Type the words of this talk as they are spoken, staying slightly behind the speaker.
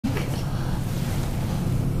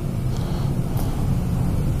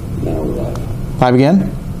Live again?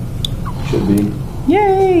 Should be.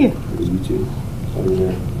 Yay! YouTube. Over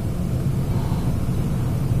there.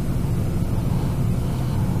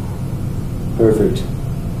 Perfect.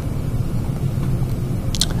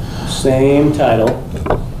 Same title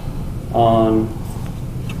on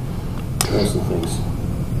most of the things.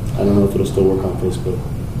 I don't know if it'll still work on Facebook.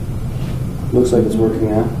 Looks like it's working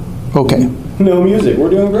now. Okay. No music. We're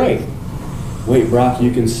doing great. Wait, Brock, you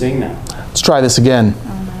can sing now. Let's try this again.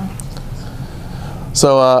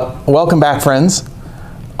 So, welcome back, friends.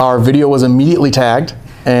 Our video was immediately tagged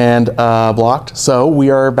and blocked, so we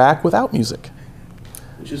are back without music.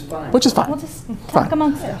 Which is fine. Which is fine. We'll just talk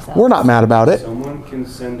amongst ourselves. We're not mad about it. Someone can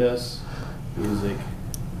send us music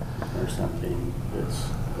or something that's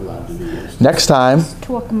allowed to be used. Next time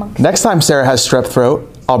Sarah has strep throat,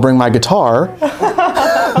 I'll bring my guitar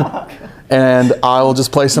and I'll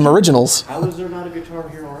just play some originals. How is there not a guitar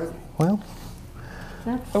here already? Well,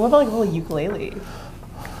 What about like a little ukulele?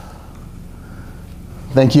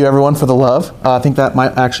 thank you everyone for the love. I think that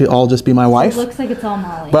might actually all just be my wife. It looks like it's all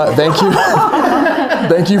Molly. But thank you,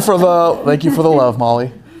 thank you for the love,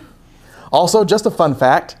 Molly. Also, just a fun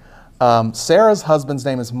fact: Sarah's husband's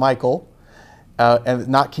name is Michael, and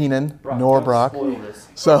not Keenan nor Brock.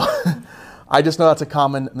 So, I just know that's a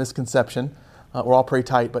common misconception. We're all pretty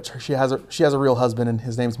tight, but she has a real husband, and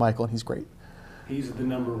his name's Michael, and he's great. He's the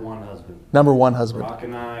number one husband. Number one husband. Brock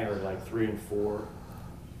and I are like 3 and 4.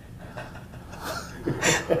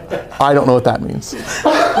 I don't know what that means.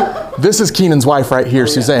 This is Keenan's wife right here,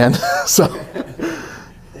 Suzanne. So,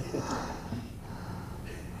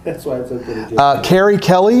 That's why it's okay. Carrie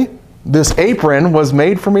Kelly, this apron was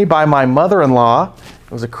made for me by my mother-in-law.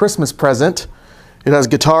 It was a Christmas present. It has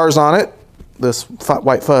guitars on it, this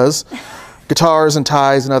white fuzz, guitars and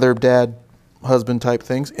ties and other dad, husband type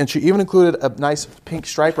things. And she even included a nice pink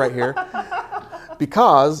stripe right here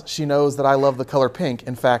because she knows that I love the color pink.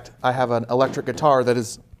 In fact, I have an electric guitar that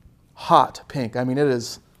is hot pink. I mean, it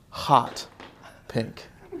is hot pink.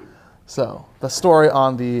 So, the story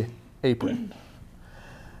on the apron.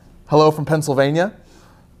 Hello from Pennsylvania.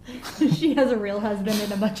 She has a real husband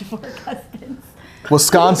and a bunch of work husbands.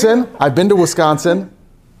 Wisconsin. I've been to Wisconsin.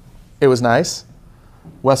 It was nice.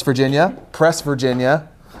 West Virginia. Press, Virginia.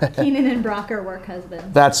 Keenan and Brock are work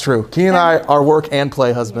husbands. That's true. Keenan and I are work and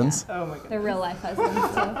play husbands. Oh my god. They're real life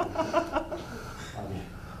husbands too.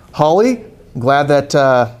 Holly, glad that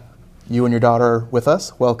you and your daughter are with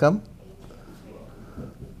us. Welcome.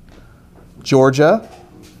 Georgia.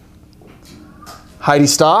 Heidi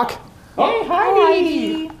Stock. Hey,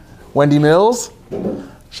 Heidi! Wendy Mills.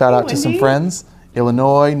 Shout out to some Wendy. friends.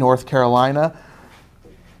 Illinois, North Carolina.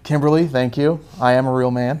 Kimberly, thank you. I am a real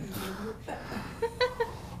man.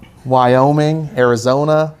 Wyoming,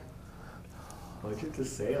 Arizona. Why'd you have to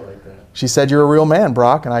say it like that? She said you're a real man,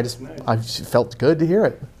 Brock, and I just felt good to hear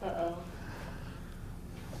it. Uh-oh.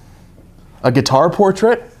 A guitar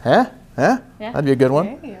portrait? Huh? Yeah. That'd be a good one.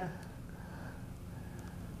 Okay.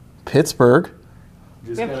 Pittsburgh.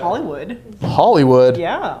 We have Hollywood. Hollywood.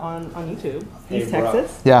 Yeah, on YouTube. Hey, East Brock.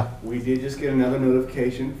 Texas. Yeah. We did just get another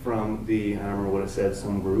notification from the, I don't remember what it said,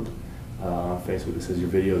 some group on Facebook that says your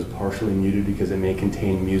video is partially muted because it may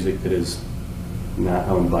contain music that is not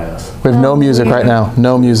owned by us. We have no music right now.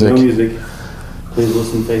 No music. No music. Please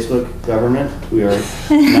listen to Facebook, government. We are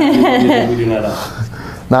not using music we do not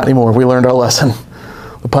own. Not anymore. We learned our lesson.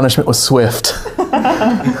 The punishment was swift.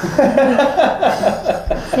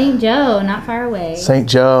 St. Joe, not far away. St.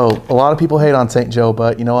 Joe. A lot of people hate on St. Joe,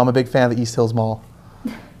 but you know, I'm a big fan of the East Hills Mall.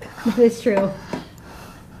 It's true.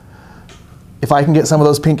 If I can get some of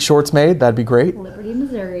those pink shorts made, that'd be great. Liberty,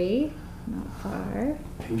 Missouri, not far.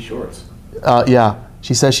 Pink shorts. Yeah.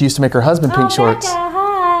 She says she used to make her husband pink shorts. Becca,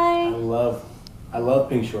 hi. I love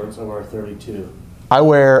pink shorts. I wear 32.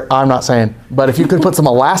 I'm not saying, but if you could put some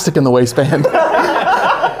elastic in the waistband,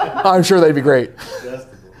 I'm sure they'd be great.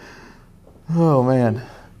 Oh, man.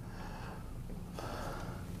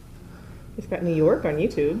 It's got New York on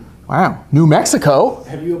YouTube. Wow. New Mexico?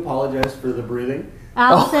 Have you apologized for the breathing?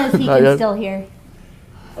 Al says he not can yet. still hear.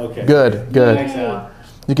 Okay. Good, good. Thanks, Al.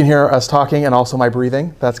 You can hear us talking and also my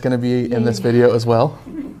breathing. That's going to be in this video as well.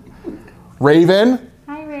 Raven.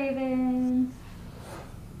 Hi, Raven.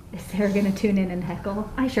 Is Sarah going to tune in and heckle?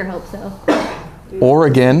 I sure hope so.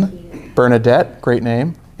 Oregon. Bernadette. Great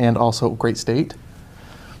name. And also great state.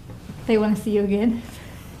 They want to see you again.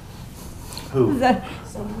 Who?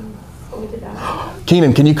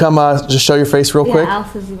 Keenan, can you come just show your face real quick? Al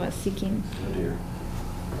says he wants to see Keenan. Oh, dear.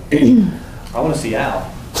 I want to see Al.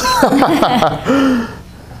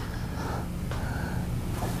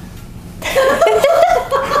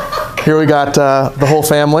 Here we got the whole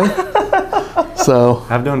family. So,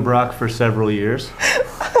 I've known Brock for several years.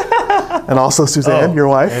 and also Suzanne, your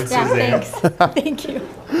wife. And Yeah, Suzanne. thanks. Thank you.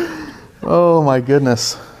 Oh my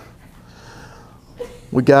goodness.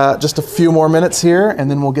 We got just a few more minutes here and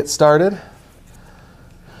then we'll get started.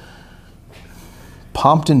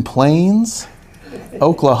 Pompton Plains,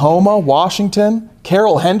 Oklahoma, Washington,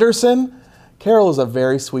 Carol Henderson. Carol is a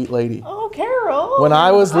very sweet lady. Oh, Carol. When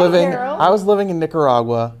I was Hi, living, Carol. I was living in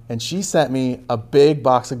Nicaragua, and she sent me a big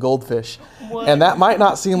box of goldfish. What? And that might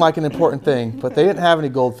not seem like an important thing, but they didn't have any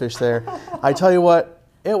goldfish there. I tell you what,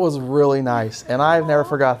 it was really nice, and I've never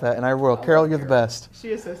forgot that, and I will. Carol, you're the best. She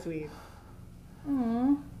is so sweet.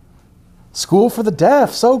 Aw, School for the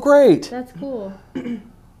Deaf, so great. that's cool.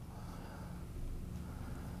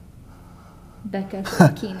 Becca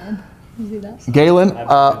from Keenan. You see that? Galen,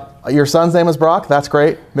 your son's name is Brock. That's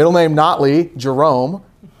great. Middle name not Lee, Jerome.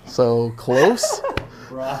 So close.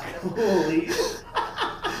 Brock, holy.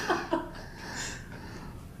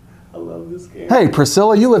 I love this game. Hey,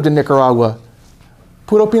 Priscilla, you lived in Nicaragua.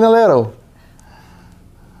 Puro Pinalero.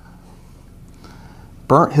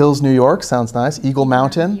 Burnt Hills, New York. Sounds nice. Eagle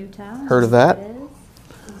Mountain. Utah. Heard of that. It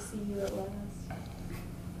is. See you at last.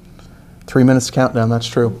 3 minutes countdown. That's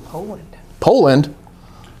true. Poland. Poland.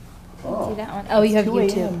 See that one? Oh, you have 2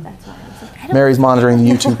 YouTube. a.m. That's why. I was like, I don't Mary's monitoring the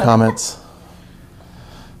YouTube comments.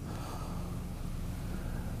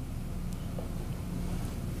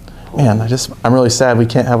 Man, I'm really sad we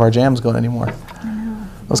can't have our jams going anymore.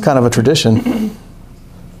 It was kind of a tradition.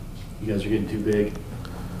 You guys are getting too big.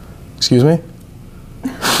 Excuse me?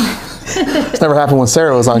 It's never happened when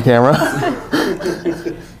Sarah was on camera.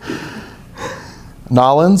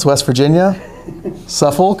 Nolens, West Virginia.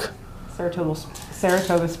 Suffolk.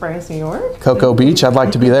 Saratoga Springs, New York. Cocoa Beach. I'd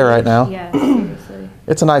like to be there right now. Yeah, seriously.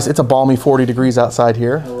 It's a balmy 40 degrees outside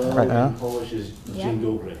here Hello right now. in Polish is Yeah. Dzień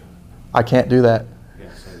dobry. I can't do that.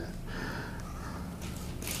 Yeah, say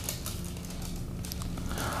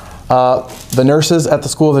that. The nurses at the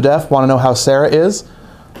School of the Deaf want to know how Sarah is.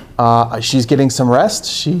 She's getting some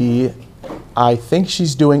rest. I think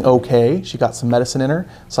she's doing okay. She got some medicine in her,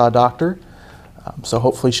 saw a doctor. So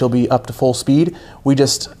hopefully she'll be up to full speed. We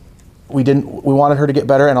wanted her to get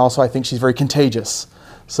better, and also I think she's very contagious.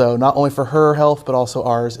 So not only for her health, but also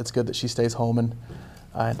ours, it's good that she stays home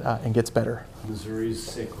and gets better. Missouri's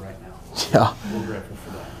sick right now. Yeah. We're grateful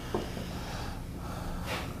for that.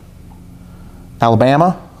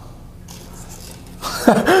 Alabama.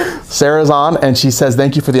 Sarah's on, and she says,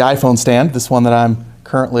 thank you for the iPhone stand, this one that I'm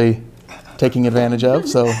currently taking advantage of,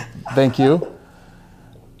 so thank you.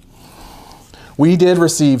 We did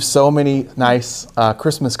receive so many nice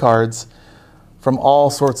Christmas cards from all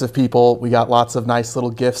sorts of people. We got lots of nice little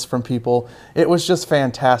gifts from people. It was just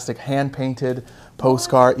fantastic. Hand-painted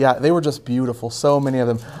postcard. Yeah, they were just beautiful, so many of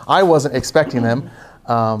them. I wasn't expecting them.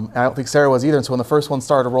 And I don't think Sarah was either. And so when the first one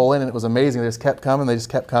started to roll in, and it was amazing. They just kept coming. They just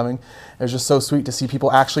kept coming. It was just so sweet to see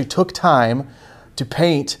people actually took time to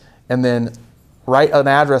paint and then write an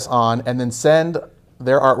address on and then send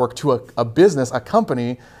their artwork to a business, a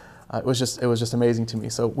company. It was just amazing to me.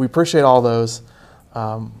 So we appreciate all those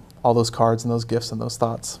cards and those gifts and those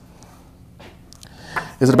thoughts.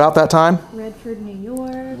 Is it about that time? Redford, New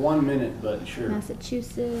York. 1 minute, but sure.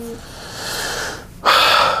 Massachusetts.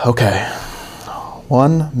 Okay.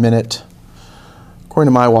 1 minute. According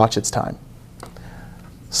to my watch, it's time.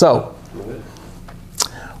 So,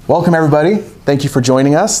 welcome everybody. Thank you for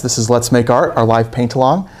joining us. This is Let's Make Art, our live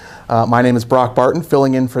paint-along. My name is Brock Barton,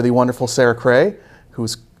 filling in for the wonderful Sarah Cray,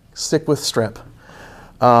 who's sick with strep.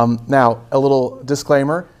 Now, a little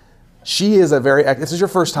disclaimer. She is this is your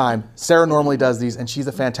first time. Sarah normally does these, and she's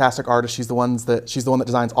a fantastic artist. She's the one that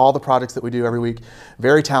designs all the projects that we do every week.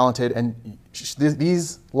 Very talented, and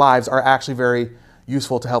these lives are actually very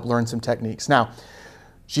useful to help learn some techniques. Now,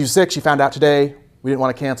 she's sick. She found out today. We didn't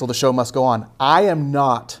want to cancel. The show must go on. I am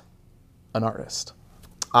not an artist.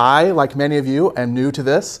 I, like many of you, am new to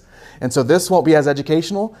this. And so this won't be as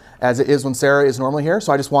educational as it is when Sarah is normally here.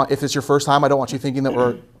 So I just want, if it's your first time, I don't want you thinking that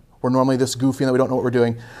we're normally this goofy and that we don't know what we're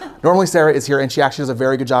doing. Normally Sarah is here, and she actually does a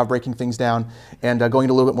very good job breaking things down and going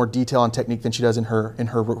into a little bit more detail and technique than she does in her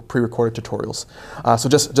pre-recorded tutorials. So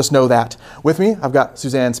just know that. With me, I've got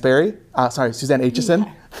Suzanne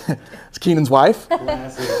Aitchison. It's Keenan's wife. And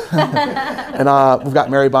we've got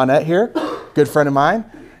Mary Bonnet here, good friend of mine.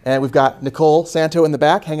 And we've got Nicole Santo in the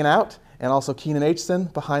back hanging out, and also Keenan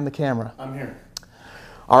Aitchison behind the camera. I'm here.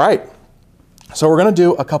 All right. So we're going to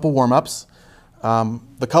do a couple warm-ups.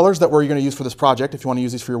 The colors that we're going to use for this project, if you want to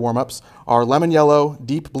use these for your warm-ups, are lemon yellow,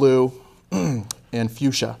 deep blue, and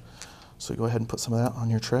fuchsia. So go ahead and put some of that on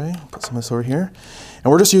your tray. Put some of this over here.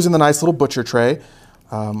 And we're just using the nice little butcher tray.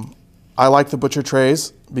 I like the butcher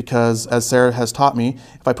trays because, as Sarah has taught me,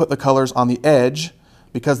 if I put the colors on the edge,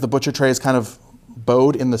 because the butcher tray is kind of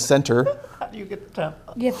bowed in the center. How do you get the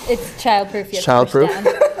top? It's childproof.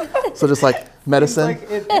 Childproof. So just like medicine. Like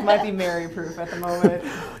it might be Mary-proof at the moment.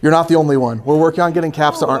 You're not the only one. We're working on getting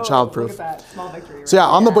caps that aren't childproof. Look at that. Small victory. So yeah,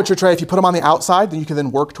 on the butcher tray, if you put them on the outside, then you can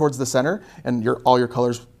then work towards the center, and all your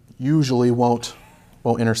colors usually won't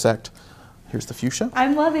intersect. Here's the fuchsia.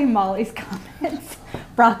 I'm loving Molly's comments.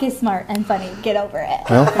 Brock is smart and funny. Get over it.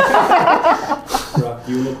 Well, Brock,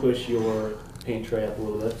 do you want to push your paint tray up a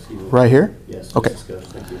little bit? right here? Yes. Okay.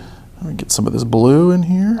 Thank you. Let me get some of this blue in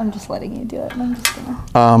here. I'm just letting you do it. I'm just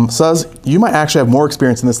gonna. Suz, you might actually have more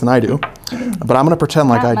experience in this than I do, but I'm going to pretend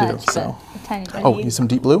like Not I do. much, So, but a tiny bit. oh, need some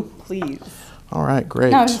deep blue? Please. All right,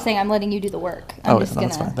 great. No, I was just saying I'm letting you do the work. I'm just no, gonna,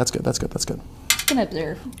 that's fine. That's good. That's good. That's good. gonna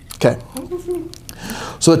observe. Okay.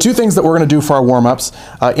 So the two things that we're going to do for our warm-ups,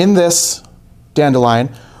 in this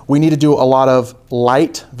dandelion, we need to do a lot of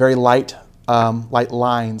light, very light, light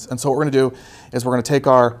lines. And so what we're going to do is we're going to take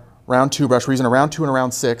our round 2 brush. We're using a round 2 and a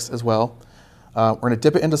round 6 as well. We're going to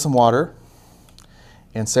dip it into some water.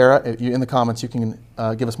 And Sarah, if you in the comments, you can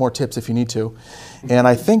give us more tips if you need to. And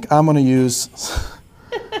I think I'm going to use...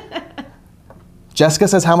 Jessica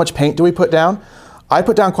says, how much paint do we put down? I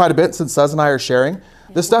put down quite a bit since Suz and I are sharing.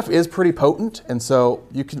 This stuff is pretty potent, and so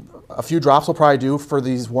you can, a few drops will probably do for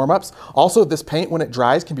these warm-ups. Also, this paint, when it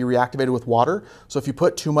dries, can be reactivated with water. So if you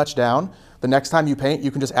put too much down, the next time you paint,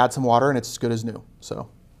 you can just add some water and it's as good as new. So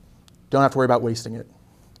don't have to worry about wasting it.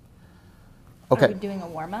 Okay. Are we doing a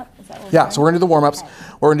warm-up? Is that what Yeah, so we're gonna do the warm-ups. Okay.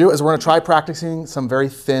 What we're gonna do is we're gonna try practicing some very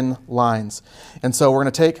thin lines. And so we're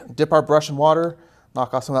gonna dip our brush in water,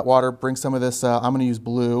 knock off some of that water, bring some of this, I'm gonna use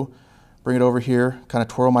blue, bring it over here, kind of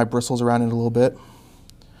twirl my bristles around it a little bit.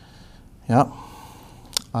 Yeah.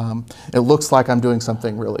 It looks like I'm doing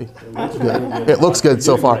something really good. It looks good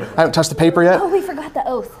so far. I haven't touched the paper yet. Oh, we forgot the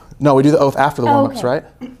oath. No, we do the oath after the Oh, warm-ups, okay.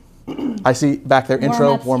 right? I see back there,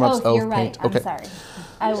 intro, warm-ups, oath, You're right. paint. Okay. I'm sorry.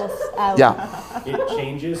 I will. Yeah. It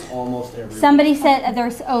changes almost every Somebody said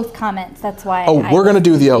there's oath comments. That's why. Oh, we're going to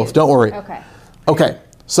do the oath. confused. Don't worry. Okay. Okay.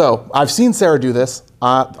 So I've seen Sarah do this.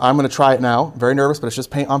 I'm going to try it now. Very nervous, but it's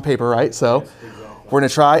just paint on paper, right? So we're going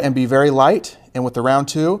to try and be very light. And with the round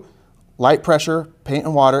 2, light pressure, paint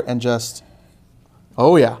and water, and just,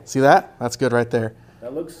 oh yeah. See that? That's good right there.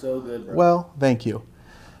 That looks so good, bro. Well, thank you.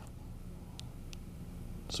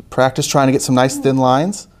 So practice trying to get some nice thin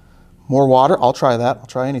lines. More water. I'll try that. I'll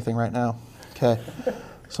try anything right now. Okay.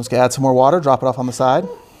 So let's add some more water. Drop it off on the side.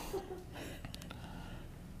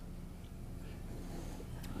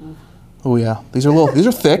 Oh yeah. These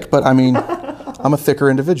are thick, but I mean, I'm a thicker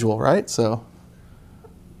individual, right? So.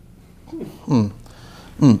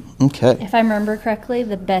 Okay. If I remember correctly,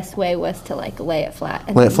 the best way was to like lay it flat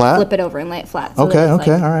and Lay it then flat? flip it over and lay it flat. So Okay. that it's,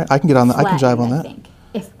 Okay. like, All right. I can get on that. I can jive flattened, on I that. think.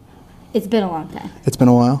 It's been a long time. It's been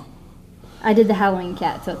a while. I did the Halloween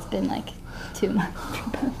cat, so it's been like 2 months.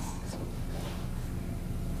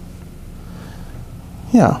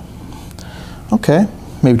 Yeah. Okay.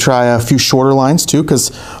 Maybe try a few shorter lines too, because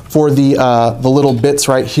for the little bits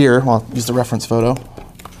right here, well, I'll use the reference photo.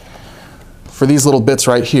 For these little bits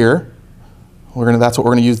right here, that's what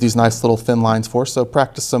we're gonna use these nice little thin lines for. So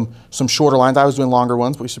practice some shorter lines. I was doing longer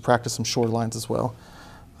ones, but we should practice some shorter lines as well.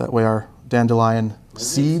 That way our dandelion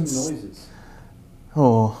seeds. Some noises.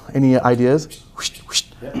 Oh, any ideas?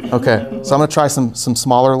 Yep. Okay, so I'm gonna try some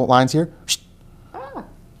smaller lines here.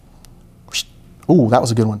 Ooh, that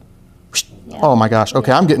was a good one. Oh my gosh.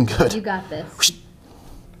 Okay, I'm getting good. You got this.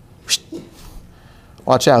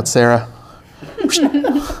 Watch out, Sarah. There's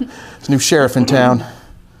a new sheriff in town.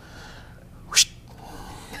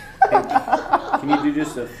 Can you do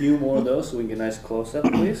just a few more of those so we can get a nice close-up,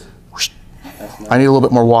 please? That's nice. I need a little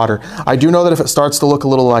bit more water. I do know that if it starts to look a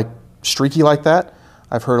little like streaky like that,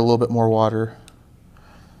 I've heard a little bit more water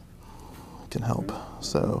can help.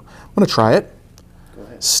 So I'm gonna try it. Go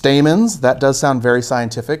ahead. Stamens, that does sound very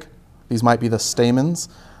scientific. These might be the stamens.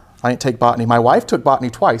 I didn't take botany. My wife took botany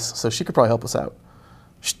twice, so she could probably help us out.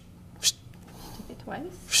 Took it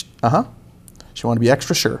twice. Uh-huh. She wanted to be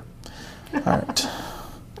extra sure. All right.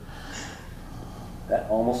 That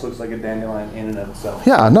almost looks like a dandelion in and of itself.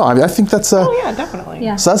 Yeah, no, I mean, I think that's... Oh yeah, definitely.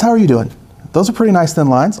 Yeah. Suz, how are you doing? Those are pretty nice thin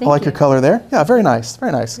lines. I Thank like your you. color there. Yeah, very nice,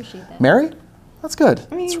 very nice. Appreciate that. Mary? That's good.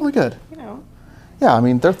 I mean, That's really good. You know. Yeah, I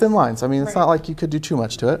mean, they're thin lines. I mean, it's Right. not like you could do too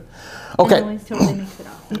much to it. And Okay, noise totally makes it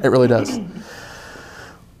off. it really does.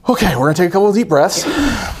 Okay, we're gonna take a couple of deep breaths.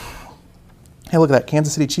 Hey, look at that,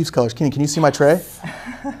 Kansas City Chiefs colors. Kenny, can you see my tray?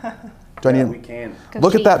 Do I Yeah, need? we can. Go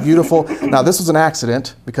Look at that Chiefs. beautiful. Now, this was an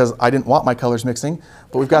accident because I didn't want my colors mixing,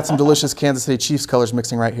 but we've got some delicious Kansas City Chiefs colors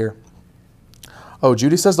mixing right here. Oh,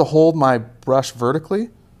 Judy says to hold my brush vertically.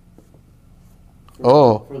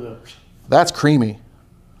 Oh, For the that's creamy.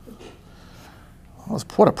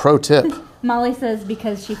 What a pro tip. Molly says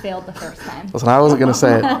because she failed the first time. Listen, I wasn't going to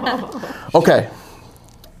say it. Okay.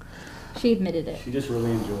 She admitted it. she just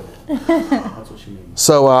really enjoyed it. That's what she means.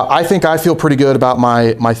 So I think I feel pretty good about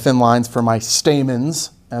my thin lines for my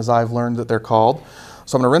stamens, as I've learned that they're called.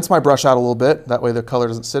 So I'm going to rinse my brush out a little bit. That way the color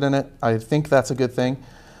doesn't sit in it. I think that's a good thing.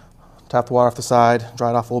 Tap the water off the side, dry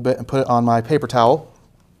it off a little bit, and put it on my paper towel.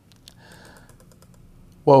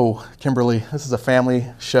 Whoa, Kimberly, this is a family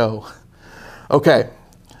show. Okay.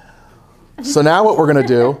 So now what we're going to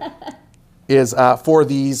do is for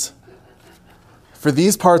these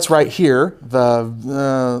parts right here,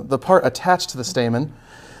 the part attached to the stamen,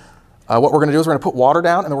 what we're going to do is we're going to put water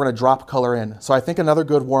down and then we're going to drop color in. So I think another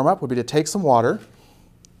good warm-up would be to take some water.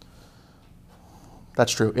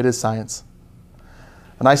 That's true. It is science.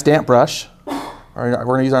 A nice damp brush. We're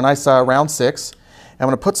going to use our nice round 6. And I'm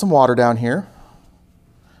going to put some water down here.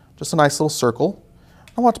 Just a nice little circle.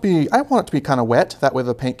 I want it to be kind of wet. That way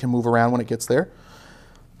the paint can move around when it gets there.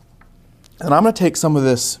 And I'm going to take some of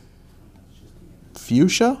this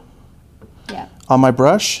fuchsia on my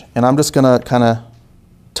brush, and I'm just going to kind of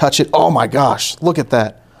touch it. Oh my gosh, look at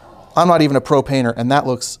that. I'm not even a pro painter, and that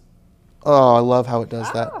looks, oh, I love how it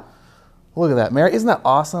does that. Look at that, Mary, isn't that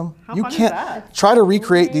awesome? How You fun is can't that? try to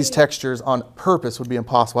recreate these textures on purpose would be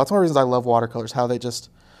impossible. That's one of the reasons I love watercolors, how they just,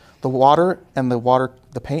 the water and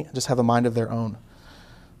the paint just have a mind of their own.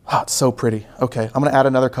 Oh, it's so pretty. Okay, I'm going to add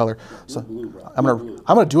another color. So I'm going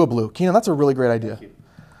to do a blue. Keenan, that's a really great idea.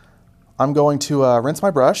 I'm going to rinse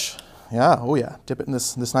my brush. Yeah, oh yeah. Dip it in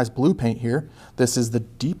this nice blue paint here. This is the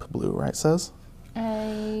deep blue, right, Says?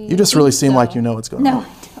 You just really seem like you know what's going on. No, I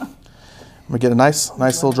don't. I'm going to get a nice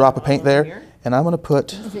little drop of paint there. And I'm going to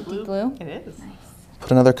put Is it deep blue? It is.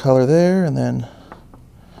 put another color there, and then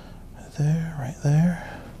there, right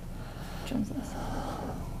there. Which one's this?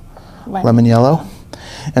 Lemon yellow.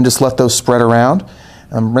 And just let those spread around.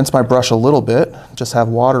 Rinse my brush a little bit. Just have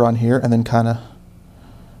water on here, and then kind of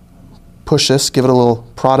push this, give it a little,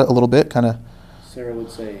 prod it a little bit, kind of. Sarah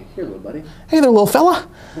would say, "Here, little buddy." Hey there, little fella.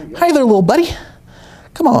 Hey there, little buddy.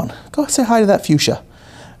 Come on, go say hi to that fuchsia.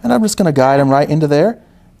 And I'm just going to guide him right into there.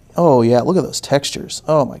 Oh yeah, look at those textures.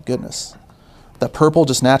 Oh my goodness. The purple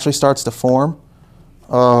just naturally starts to form.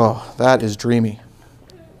 Oh, that is dreamy.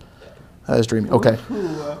 That is dreamy. Okay.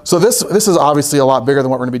 So this is obviously a lot bigger than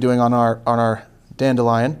what we're going to be doing on our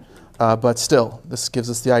dandelion, but still, this gives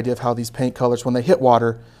us the idea of how these paint colors, when they hit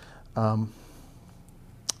water, move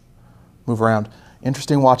around.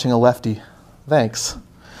 Interesting watching a lefty. Thanks.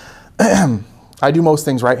 I do most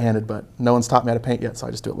things right-handed, but no one's taught me how to paint yet, so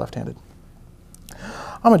I just do it left-handed.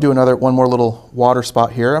 I'm going to do one more little water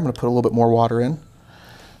spot here. I'm going to put a little bit more water in.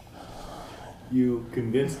 You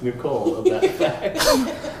convinced Nicole of that fact.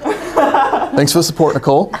 Thanks for the support,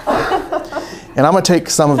 Nicole. And I'm going to take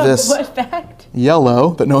some of this What fact?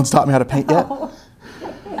 yellow that no one's taught me how to paint yet.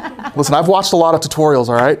 Listen, I've watched a lot of tutorials,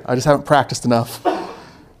 all right? I just haven't practiced enough.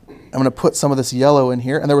 I'm going to put some of this yellow in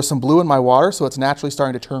here. And there was some blue in my water, so it's naturally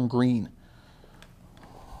starting to turn green.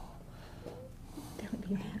 Don't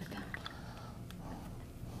be mad about it.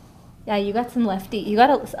 Yeah, you got some lefty. You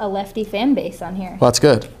got a lefty fan base on here. Well, that's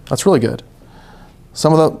good. That's really good.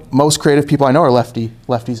 Some of the most creative people I know are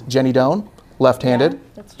lefties. Jenny Doan, left-handed. Yeah,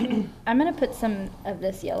 that's true. I'm gonna put some of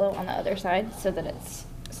this yellow on the other side so that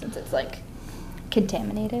since it's like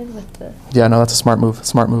contaminated with the. Yeah, no, that's a smart move.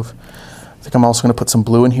 Smart move. I think I'm also going to put some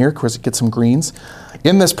blue in here because it gets some greens.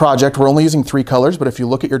 In this project, we're only using 3 colors, but if you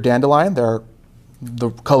look at your dandelion, they're the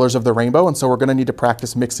colors of the rainbow, and so we're going to need to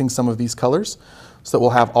practice mixing some of these colors so that we'll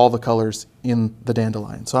have all the colors in the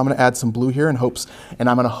dandelion. So I'm going to add some blue here and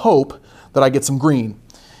I'm going to hope that I get some green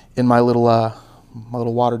in my little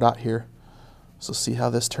water dot here. So see how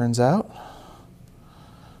this turns out.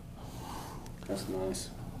 That's nice.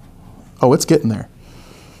 Oh, it's getting there.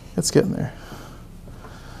 It's getting there.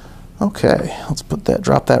 Okay, let's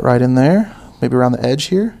drop that right in there. Maybe around the edge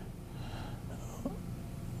here.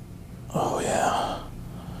 Oh yeah.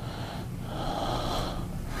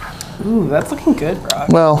 Ooh, that's looking good, Brock.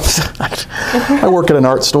 Well, I work at an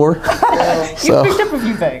art store. You picked up a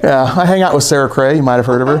few things. Yeah, I hang out with Sarah Cray. You might have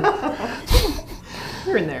heard of her.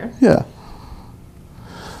 You're in there. Yeah.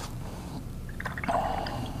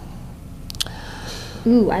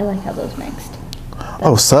 Ooh, I like how those mixed.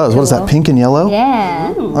 Oh, Suz, what is that, yellow. pink and yellow?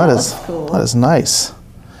 Yeah. Ooh, That that's is cool. that is nice.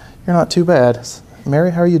 You're not too bad. Mary,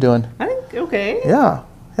 how are you doing? I think okay. Yeah.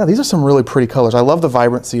 Yeah, these are some really pretty colors. I love the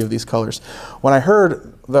vibrancy of these colors. When I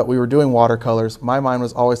heard that we were doing watercolors, my mind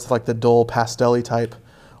was always like the dull pastel-y type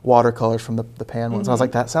watercolors from the pan ones. I was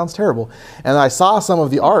like, that sounds terrible. And I saw some of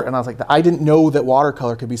the art, and I was like, I didn't know that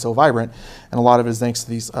watercolor could be so vibrant. And a lot of it is thanks to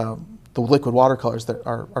these the liquid watercolors that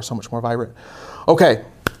are so much more vibrant. Okay,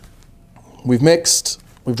 we've mixed,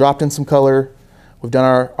 we've dropped in some color, we've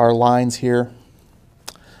done our lines here.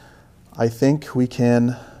 I think we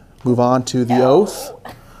can move on to the oath.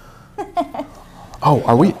 Oh,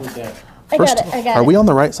 are we? First, I got are it. we on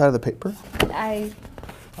the right side of the paper? I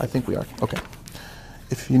think we are. Okay.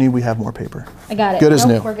 If you need, we have more paper. got it. Good as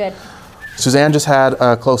Nope, new. We're good. Suzanne just had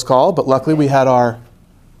a close call, but luckily we had our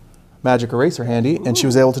magic eraser handy, and she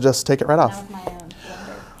was able to just take it right That off. was my own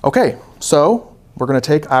blender. Okay, so we're going to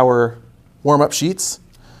take our warm-up sheets,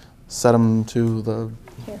 set them to the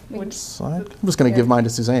Here, side. I'm just going to give mine to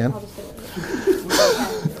Suzanne. I'll just do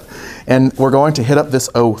it. And we're going to hit up this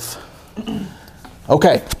oath.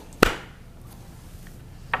 Okay.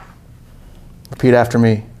 Repeat after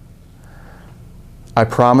me. I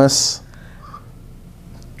promise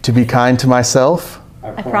to be kind to myself.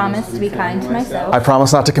 I promise to be kind to myself. I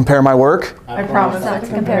promise not to compare my work. I promise not to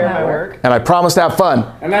compare my work. And I promise to have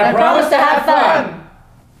fun. And I promise to have fun.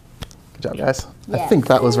 Good job, guys. I Yes. think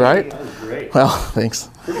that was right. That was great. Well, thanks.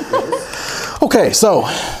 Okay, so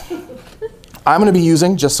I'm going to be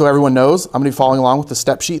using, just so everyone knows, I'm going to be following along with the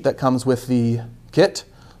step sheet that comes with the kit.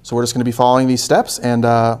 So we're just going to be following these steps, and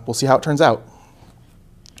we'll see how it turns out.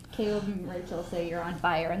 Caleb and Rachel say you're on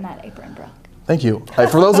fire in that apron, Brooke. Thank you.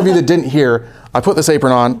 For those of you that didn't hear, I put this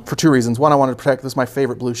apron on for two reasons. One, I wanted to protect, this is my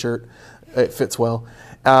favorite blue shirt. It fits well.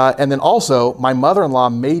 And then also, my mother-in-law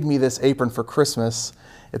made me this apron for Christmas.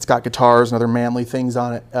 It's got guitars and other manly things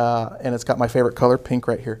on it, and it's got my favorite color, pink,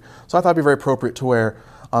 right here. So I thought it'd be very appropriate to wear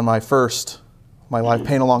on my live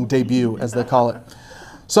paint-along debut, as they call it.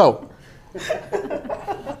 So,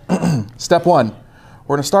 step one,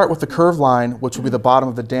 we're going to start with the curved line, which will be the bottom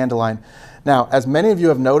of the dandelion. Now, as many of you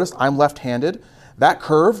have noticed, I'm left-handed. That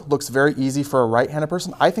curve looks very easy for a right-handed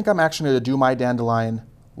person. I think I'm actually going to do my dandelion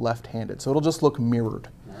left-handed, so it'll just look mirrored.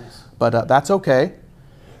 Nice. But that's okay.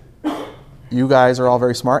 You guys are all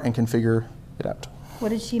very smart and can figure it out. What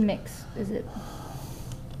did she mix? Is it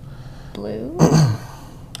blue?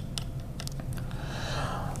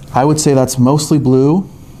 I would say that's mostly blue.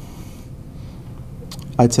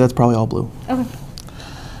 I'd say that's probably all blue. Okay.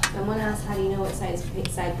 Someone asked, how do you know what side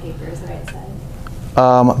paper is the right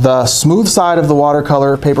side? The smooth side of the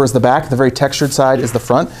watercolor paper is the back. The very textured side is the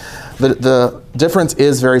front. The difference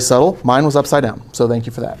is very subtle. Mine was upside down, so thank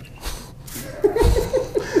you for that.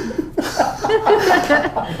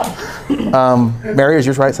 Mary, is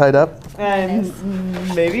yours right side up?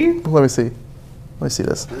 Maybe. Let me see. Let me see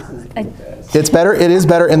this. It's better. It is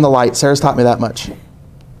better in the light. Sarah's taught me that much.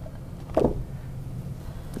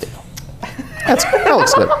 That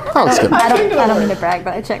looks good. That looks good. I don't mean to brag,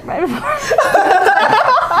 but I checked mine before.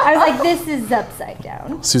 I was like, this is upside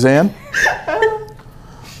down. Suzanne,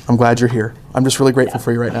 I'm glad you're here. I'm just really grateful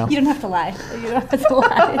for you right now. You don't have to lie. You don't have to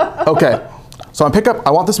lie. Okay, so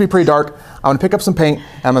I want this to be pretty dark. I'm going to pick up some paint, and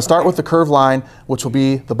I'm going to start with the curved line, which will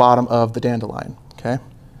be the bottom of the dandelion, okay?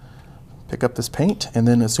 Pick up this paint, and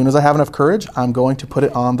then as soon as I have enough courage, I'm going to put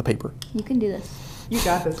it on the paper. You can do this. You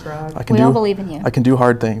got this, Grog. We all believe in you. I can do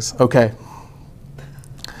hard things. Okay.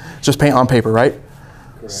 Just paint on paper, right?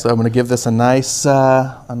 Correct. So I'm going to give this a nice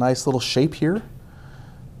little shape here.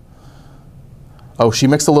 Oh, she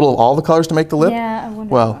mixed a little of all the colors to make the lip? Yeah, I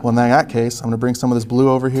wonder. Well, in that case, I'm going to bring some of this blue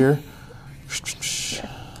over here.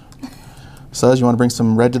 Suz, you want to bring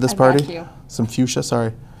some red to this I got party? you. Some fuchsia,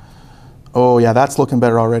 sorry. Oh, yeah, that's looking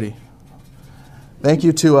better already. Thank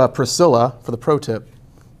you to Priscilla for the pro tip.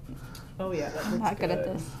 Oh yeah, that I'm looks not good at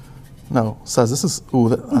this. No, Suz, this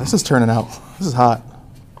is turning out. This is hot.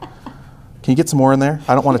 Can you get some more in there?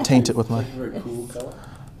 I don't want to taint it with my, It's a very cool color,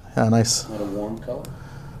 yeah, nice. not a warm color.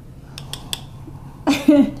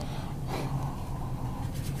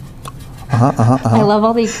 I love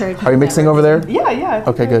all the encouragement. Are you mixing over there? Yeah, yeah.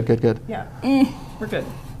 I think Okay, good. Yeah, Eh, we're good.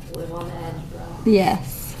 Live on the edge, bro.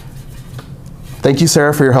 yes. Thank you,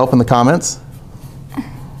 Sarah, for your help in the comments.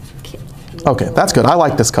 Okay, that's good. I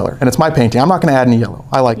like this color, and it's my painting. I'm not going to add any yellow.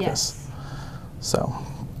 I like Yes. this. So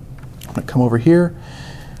I'm going to come over here,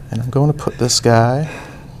 and I'm going to put this guy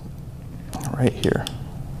right here.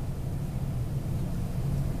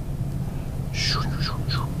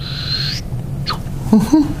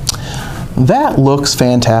 That looks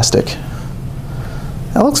fantastic.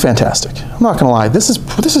 That looks fantastic. I'm not going to lie. This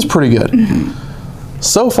is pretty good.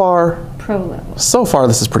 So far, Pro level.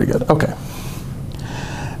 this is pretty good. Okay.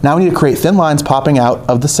 Now we need to create thin lines popping out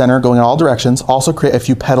of the center, going in all directions. Also create a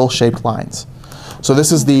few petal-shaped lines. So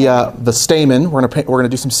this is the stamen. We're gonna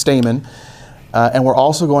do some stamen. And we're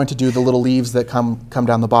also going to do the little leaves that come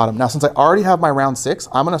down the bottom. Now, since I already have my round 6,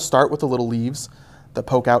 I'm going to start with the little leaves that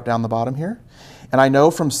poke out down the bottom here. And I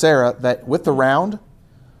know from Sarah that with the round,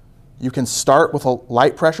 you can start with a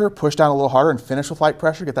light pressure, push down a little harder, and finish with light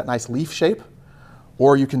pressure, get that nice leaf shape.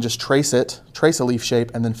 Or you can just trace a leaf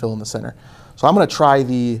shape, and then fill in the center. So I'm going to try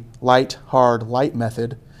the light, hard, light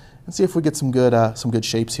method and see if we get some good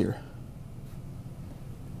shapes here.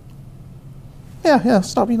 Yeah,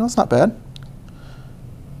 it's not bad.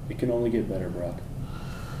 It can only get better, Brock.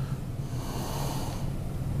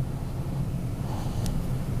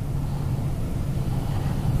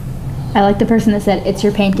 I like the person that said, it's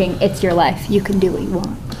your painting, it's your life. You can do what you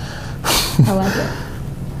want. I like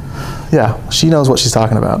it. Yeah, she knows what she's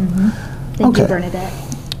talking about. Thank you, Bernadette.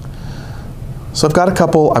 So I've got a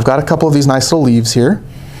couple of these nice little leaves here.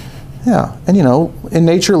 Yeah, and you know, in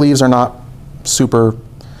nature, leaves are not super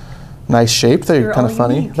nice shaped. They're kind of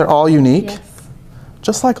funny. Unique. They're all unique, Yes.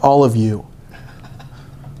 just like all of you.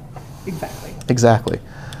 Exactly. Exactly.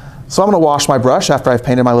 So I'm going to wash my brush after I've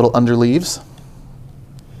painted my little under leaves.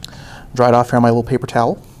 Dry it off here on my little paper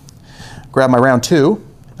towel. Grab my round 2,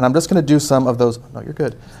 and I'm just going to do some of those. No, you're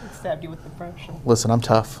good. I stabbed you with the brush. Listen, I'm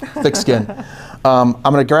tough, thick skin. I'm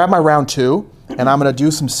going to grab my round 2, and I'm going to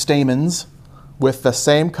do some stamens with the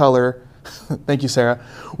same color. Thank you, Sarah.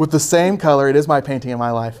 With the same color, it is my painting in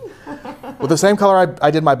my life. With the same color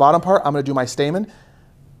I did my bottom part, I'm going to do my stamen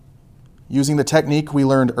using the technique we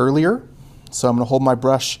learned earlier. So I'm going to hold my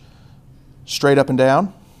brush straight up and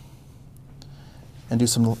down and do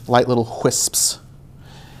some light little wisps.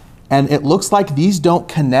 And it looks like these don't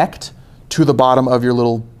connect to the bottom of your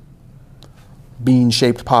little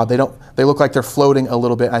bean-shaped pod. They look like they're floating a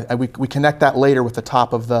little bit. We connect that later with the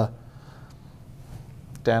top of the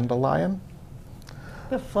dandelion.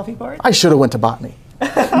 The fluffy part? I should have went to botany.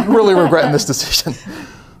 I'm really regretting this decision.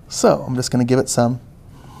 So I'm just going to give it some.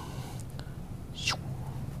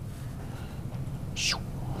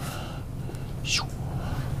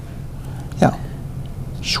 Yeah.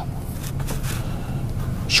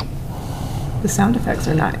 The sound effects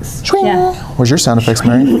are nice. Yeah. Where's your sound effects,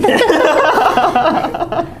 Mary?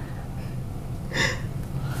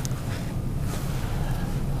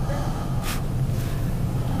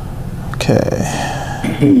 Okay.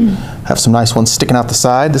 Have some nice ones sticking out the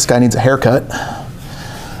side. This guy needs a haircut.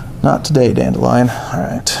 Not today, Dandelion. All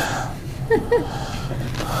right.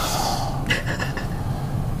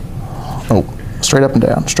 Oh, straight up and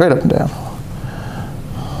down, straight up and down.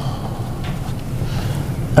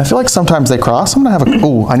 I feel like sometimes they cross. I'm gonna have a,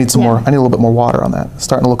 oh, I need some more, I need a little bit more water on that. It's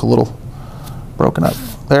starting to look a little broken up.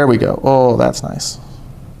 There we go. Oh, that's nice.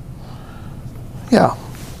 Yeah.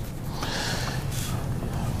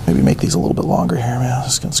 Maybe make these a little bit longer here. Yeah,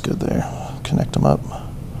 that's good there. Connect them up.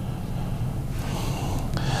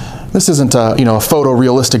 This isn't a, you know, a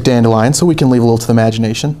photorealistic dandelion, so we can leave a little to the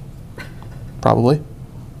imagination. Probably.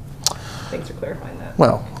 Thanks for clarifying that.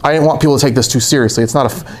 Well, I didn't want people to take this too seriously. It's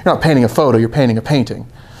not you're not painting a photo, you're painting a painting.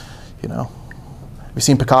 You know. Have you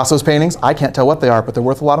seen Picasso's paintings? I can't tell what they are, but they're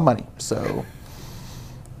worth a lot of money. So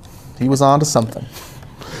he was on to something.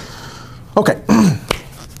 Okay.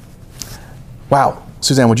 Wow.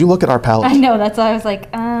 Suzanne, would you look at our palette? I know, that's why I was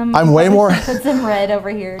like, I'm way more put some red over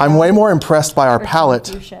here. I'm way more impressed by our Or some palette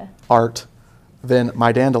fuchsia. art than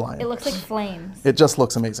my dandelion. It looks like flames. It just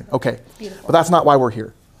looks amazing. Okay. Beautiful. But that's not why we're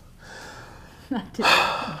here. Not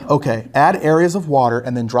today. Okay, add areas of water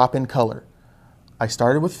and then drop in color. I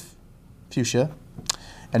started with fuchsia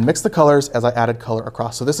and mixed the colors as I added color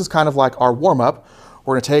across. So this is kind of like our warm-up.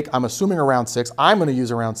 We're gonna take, I'm assuming a round 6. I'm gonna use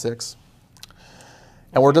a round 6.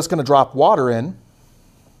 And we're just gonna drop water in,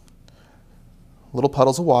 little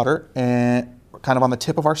puddles of water, and we're kind of on the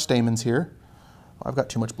tip of our stamens here. Oh, I've got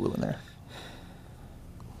too much blue in there.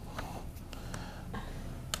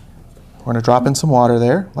 We're gonna drop in some water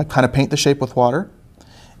there, like kind of paint the shape with water.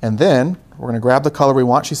 And then we're gonna grab the color we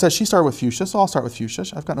want. She says she started with fuchsia, so I'll start with fuchsia.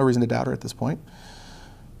 I've got no reason to doubt her at this point.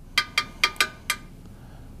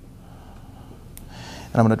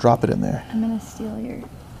 And I'm gonna drop it in there. I'm gonna steal your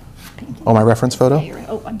painting. Oh, my reference photo? Yeah, you're right.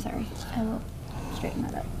 Oh, I'm sorry. I will straighten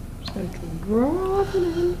that up. Drop it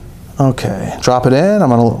in. Okay, drop it in. I'm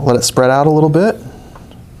gonna let it spread out a little bit.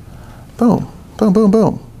 Boom, boom, boom,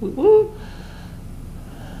 boom. Woo-woo.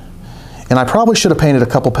 And I probably should have painted a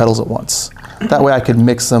couple petals at once. That way I could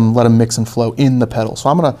mix them, let them mix and flow in the petal. So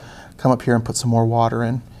I'm gonna come up here and put some more water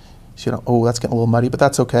in. So you know, oh, that's getting a little muddy, but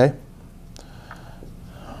that's okay.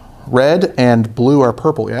 Red and blue are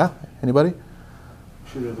purple, yeah? Anybody?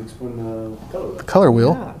 Should have explained the color. The color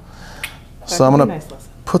wheel. Yeah. So I'm That could be a gonna nice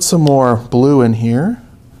lesson. put some more blue in here.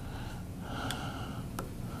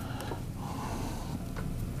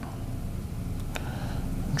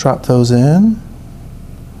 Drop those in.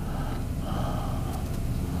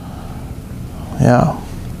 Yeah.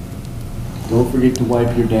 Don't forget to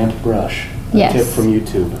wipe your damp brush. A Yes. tip from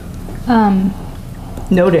YouTube.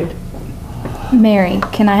 Noted. Mary,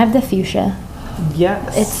 can I have the fuchsia?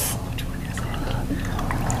 Yes. It's.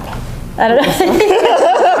 I don't know.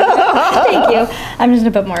 Thank you. I'm just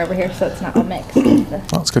gonna put more over here so it's not all mixed. Oh,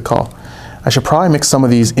 that's a good call. I should probably mix some of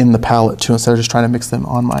these in the palette too instead of just trying to mix them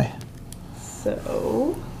on my...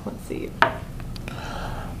 So, let's see.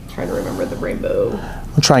 Trying to remember the rainbow.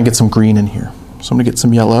 I'll try and get some green in here. So I'm gonna get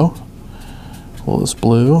some yellow. A little of this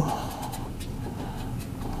blue.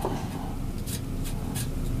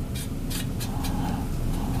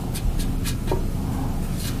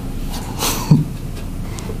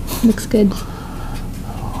 Looks good.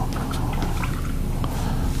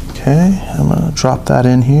 Okay, I'm gonna drop that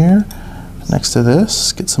in here next to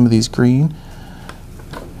this. Get some of these green.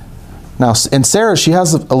 Now, in Sarah, she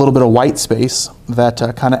has a little bit of white space that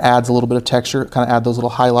kind of adds a little bit of texture, kind of add those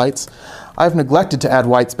little highlights. I've neglected to add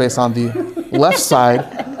white space on the left side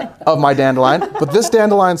of my dandelion, but this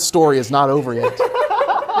dandelion story is not over yet.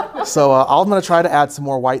 So I'm going to try to add some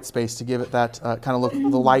more white space to give it that kind of look. The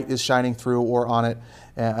light is shining through or on it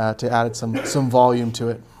to add some volume to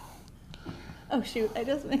it. Oh shoot! I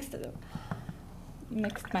just mixed it up.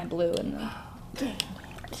 Mixed my blue and the. Dang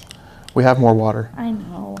it. We have more water. I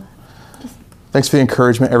know. Thanks for the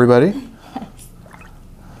encouragement, everybody.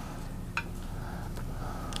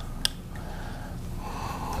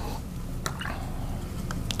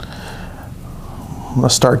 I'm going to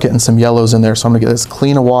start getting some yellows in there, so I'm going to get as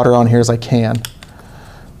clean of water on here as I can.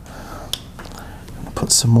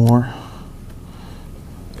 Put some more.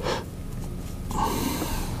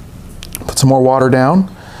 Put some more water down.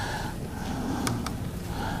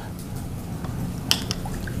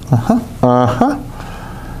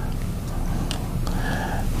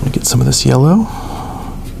 Let me get some of this yellow.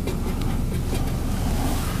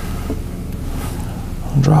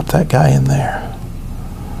 I'll drop that guy in there.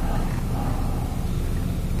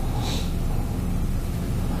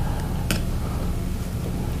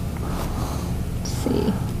 Let's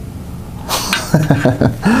see.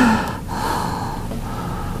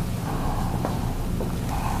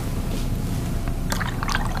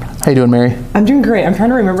 How you doing, Mary? I'm doing great. I'm trying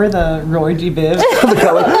to remember the Roy G. Biv.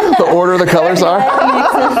 The order the colors are?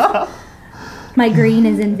 My green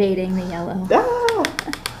is invading the yellow. No.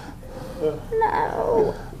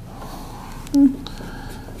 No.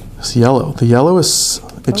 This yellow. The yellow is,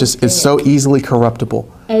 it just, it's so easily corruptible.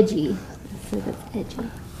 Edgy. So that's edgy.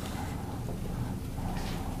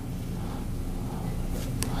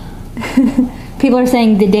 People are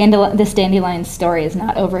saying this dandelion story is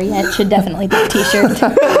not over yet. It should definitely be a t-shirt.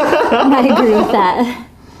 I agree with that.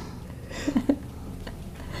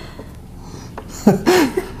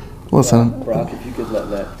 Listen. Brock, if you could let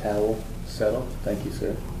that towel settle. Thank you,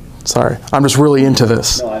 sir. Sorry. I'm just really into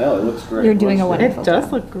this. No, I know. It looks great. You're doing a Looks wonderful It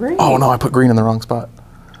does look great. Oh no, I put green in the wrong spot.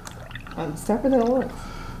 I'm stepper than it looks.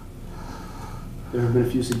 There have been a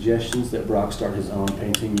few suggestions that Brock start his own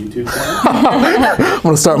painting YouTube channel. I'm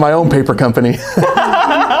going to start my own paper company.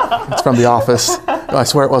 It's from The Office. I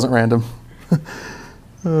swear it wasn't random.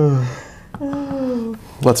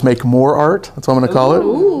 Let's make more art. That's what I'm going to call it.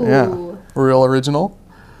 Ooh. Yeah. Real original.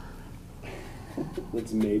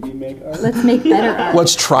 Let's maybe make art. Let's make better art.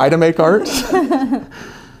 Let's try to make art.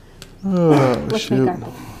 Oh, Let's shoot. make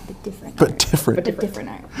art, but different. But art. different. But different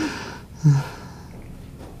art.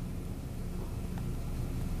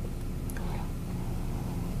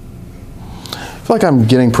 I feel like I'm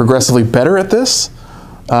getting progressively better at this,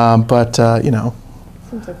 but you know.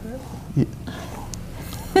 Seems like that.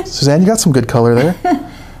 Suzanne, you got some good color there.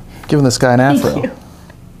 Giving this guy an afro. Thank you.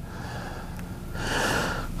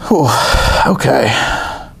 Whew, okay.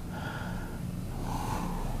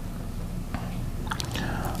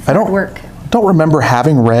 I don't remember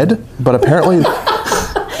having red, but apparently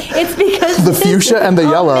It's because the fuchsia and the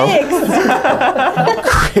yellow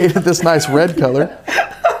created this nice red color.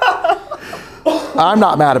 I'm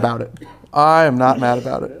not mad about it. I am not mad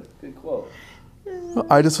about it. Good quote.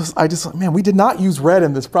 I just, man, we did not use red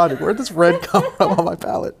in this project. Where did this red come from on my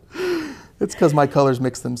palette? It's because my colors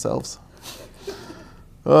mix themselves.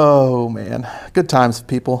 Oh, man. Good times,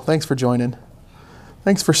 people. Thanks for joining.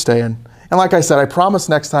 Thanks for staying. And like I said, I promise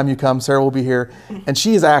next time you come, Sarah will be here. And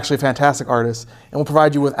she is actually a fantastic artist and will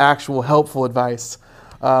provide you with actual helpful advice.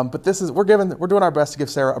 But this is, we're doing our best to give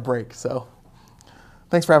Sarah a break. So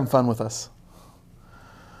thanks for having fun with us.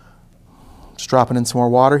 Just dropping in some more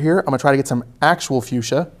water here. I'm going to try to get some actual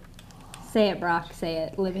fuchsia. Say it, Brock. Say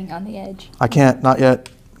it. Living on the edge. I can't, not yet.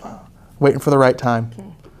 Waiting for the right time. Okay.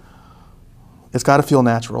 It's got to feel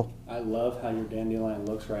natural. I love how your dandelion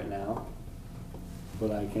looks right now,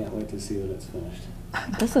 but I can't wait to see when it's finished.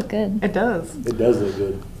 It does look good. It does. It does look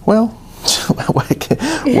good. Well,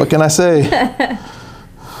 what can I say?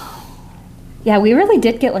 Yeah, we really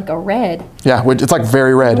did get like a red. Yeah, it's like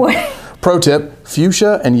very red. What? Pro tip,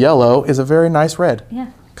 fuchsia and yellow is a very nice red.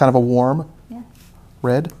 Yeah. Kind of a warm Yeah.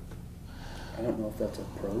 red. I don't know if that's a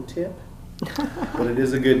pro tip, but it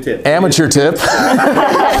is a good tip. Amateur tip.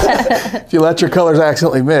 If you let your colors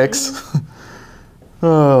accidentally mix.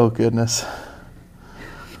 Oh, goodness.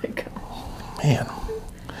 Man,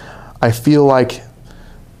 I feel like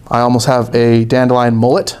I almost have a dandelion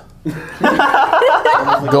mullet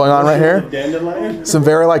going on right here. Dandelion? Some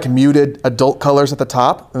very like muted adult colors at the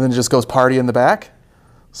top, and then it just goes party in the back.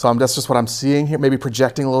 So that's just what I'm seeing here, maybe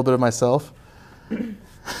projecting a little bit of myself.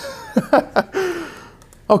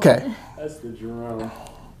 Okay. That's the Jerome.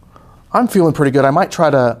 I'm feeling pretty good. I might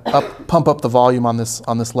try to pump up the volume on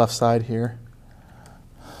this left side here.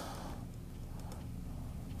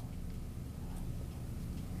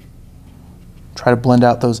 Try to blend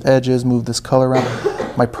out those edges, move this color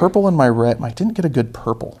around. My purple and my red, I didn't get a good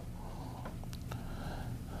purple.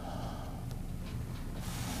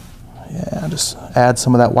 Yeah, just add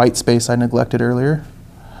some of that white space I neglected earlier.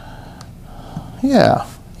 Yeah,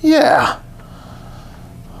 yeah.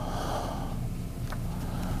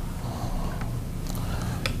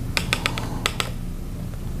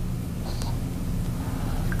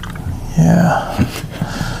 Yeah.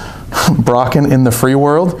 Brocken in the free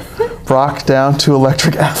world. Brock down to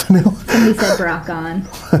Electric Avenue. He said Brock on.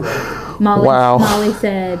 Molly, Wow. Molly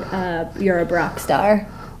said, you're a Brock star.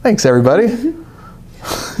 Thanks, everybody.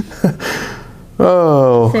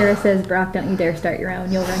 Oh. Sarah says, Brock, don't you dare start your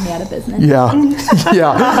own. You'll run me out of business. Yeah.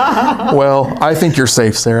 Yeah. Well, I think you're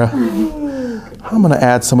safe, Sarah. I'm going to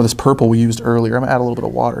add some of this purple we used earlier. I'm going to add a little bit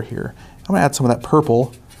of water here. I'm going to add some of that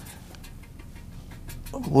purple.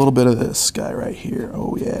 A little bit of this guy right here.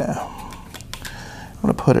 Oh, yeah. I'm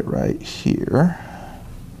going to put it right here.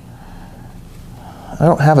 I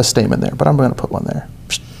don't have a stamen there, but I'm going to put one there.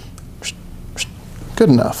 Good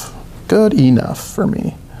enough. Good enough for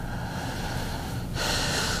me.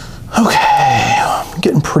 Okay, I'm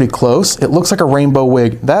getting pretty close. It looks like a rainbow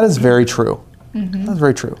wig. That is very true. Mm-hmm. That's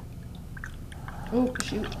very true. Oh,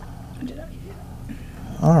 shoot.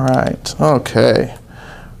 All right, okay.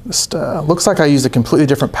 Just looks like I used a completely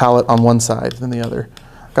different palette on one side than the other.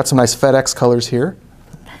 Got some nice FedEx colors here.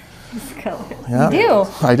 This color. Yeah, You do.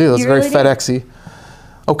 I do. It's You very really do. FedEx-y.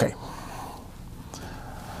 Okay.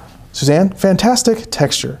 Suzanne, fantastic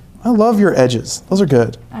texture. I love your edges. Those are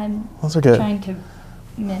good. I'm Those are good. trying to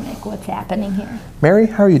mimic what's happening here. Mary,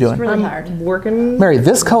 how are you doing? It's really I'm hard. working. Mary,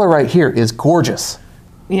 this color right here is gorgeous.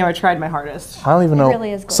 You know, I tried my hardest. I don't even It know.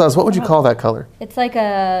 really is Suz, what would you gorgeous. call that color? It's like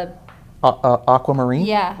a, Aquamarine?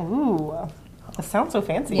 yeah, Ooh, that sounds so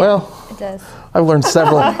fancy. Well, it does. I've learned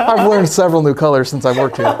several. I've learned several new colors since I've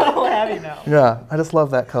worked here. I'll have you know. Yeah, I just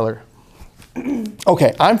love that color.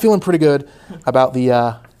 Okay, I'm feeling pretty good about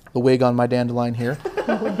the wig on my dandelion here,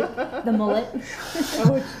 The mullet.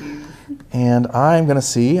 Oh, jeez. and I'm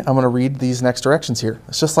gonna read these next directions here.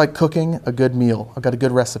 It's just like cooking a good meal. I've got a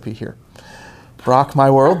good recipe here. Brock my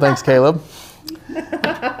world. Thanks, Caleb.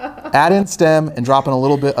 Add in stem and drop in a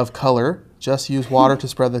little bit of color. Just use water to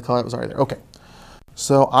spread the color. It was already there. Okay.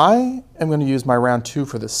 So I am going to use my round 2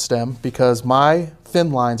 for this stem because my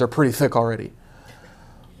thin lines are pretty thick already.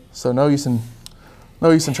 So no use in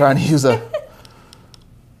trying to use a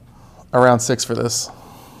round 6 for this.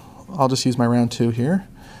 I'll just use my round 2 here.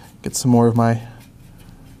 Get some more of my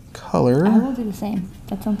color. I will do the same.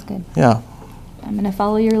 That sounds good. Yeah. I'm going to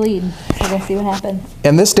follow your lead. So we'll see what happens.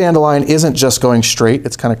 And this dandelion isn't just going straight,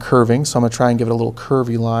 it's kind of curving, so I'm going to try and give it a little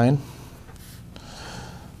curvy line.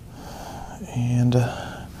 And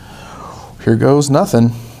here goes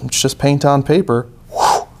nothing. It's just paint on paper.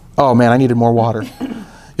 Oh man, I needed more water.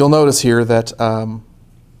 You'll notice here that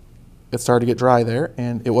it started to get dry there,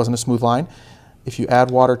 and it wasn't a smooth line. If you add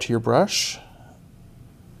water to your brush,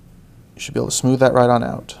 you should be able to smooth that right on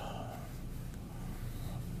out.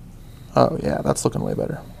 Oh yeah, that's looking way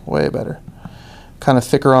better. Way better. Kind of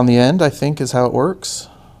thicker on the end, I think, is how it works.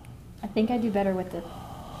 I think I do better with the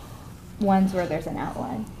ones where there's an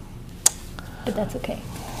outline. But that's okay.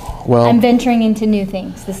 Well, I'm venturing into new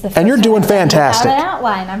things. This is the first and you're time doing I've done fantastic. without an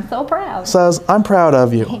outline. I'm so proud. Says, I'm proud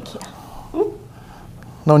of you. Thank you.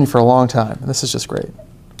 Known you for a long time. This is just great.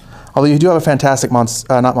 Although you do have a fantastic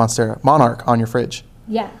Monarch on your fridge.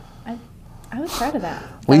 Yeah, I was proud of that.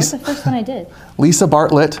 That Lisa- was the first one I did. Lisa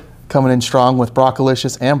Bartlett coming in strong with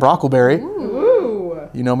Broccolicious and Brockleberry. Ooh.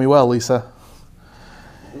 You know me well, Lisa.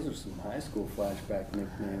 Those are some high school flashback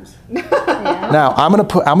nicknames. Yeah. Now I'm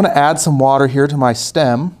gonna add some water here to my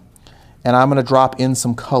stem, and I'm gonna drop in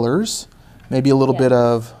some colors, maybe a little bit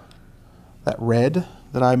of that red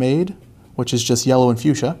that I made, which is just yellow and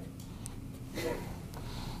fuchsia.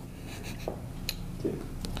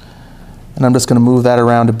 And I'm just gonna move that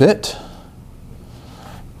around a bit.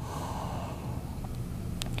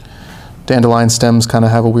 Dandelion stems kind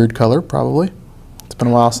of have a weird color, probably. It's been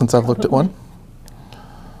a while since I've looked at one.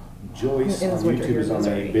 Joyce on YouTube is on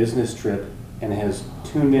a business trip and has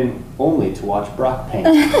tuned in only to watch Brock paint.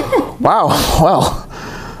 Wow, well,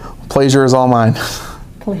 pleasure is all mine.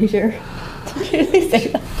 Pleasure. Did you say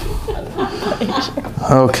that?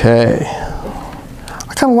 Pleasure. Okay.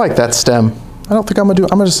 I kind of like that stem. I don't think I'm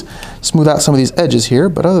gonna just smooth out some of these edges here,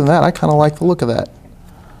 but other than that, I kind of like the look of that.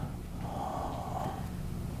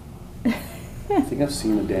 I think I've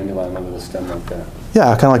seen a dandelion with a stem like that. Yeah,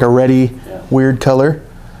 kind of like a reddy, weird color.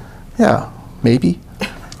 Yeah, maybe.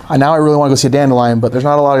 Now I really want to go see a dandelion, but there's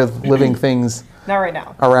not a lot of living things Not right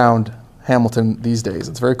now. around Hamilton these days.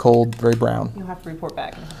 It's very cold, very brown. You'll have to report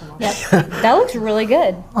back. Yep. That looks really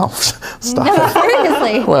good. Oh, stop No, it.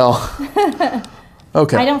 seriously. Well,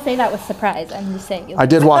 okay. I don't say that with surprise. I'm just saying. I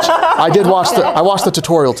watched the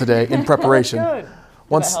tutorial today in preparation. Good.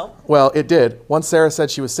 Did that help? Well, it did. Once Sarah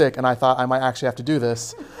said she was sick and I thought I might actually have to do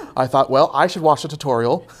this, I thought, well, I should watch the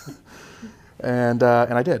tutorial. And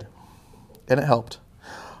I did. And it helped.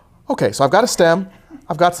 Okay, so I've got a stem.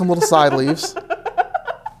 I've got some little side leaves.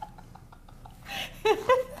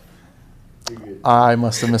 I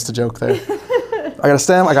must have missed a joke there. I got a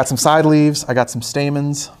stem, I got some side leaves, I got some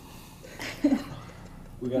stamens.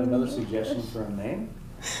 We got another suggestion for a name.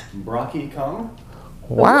 Brocky Kong.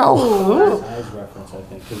 Wow. Size reference, I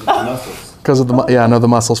think, because of the muscles. Because of the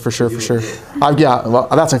muscles for sure. Well,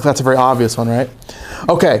 that's a very obvious one, right?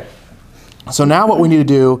 Okay. So now what we need to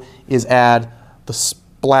do is add the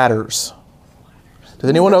splatters. Does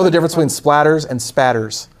anyone know the difference between splatters and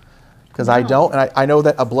spatters? Because I don't, and I know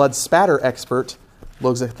that a blood spatter expert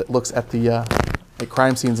looks at the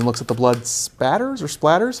crime scenes and looks at the blood spatters or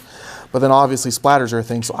splatters, but then obviously splatters are a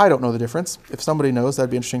thing, so I don't know the difference. If somebody knows, that'd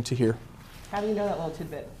be interesting to hear. How do you know that little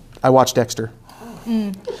tidbit? I watched Dexter.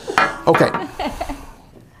 Okay.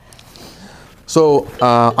 So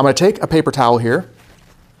I'm going to take a paper towel here,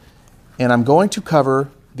 and I'm going to cover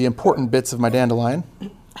the important bits of my dandelion,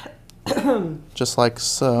 just like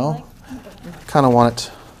so. Kind of want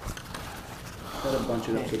it. Try to bunch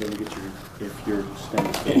it up so it doesn't get if your stem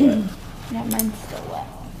is still wet. Yeah, mine's still wet.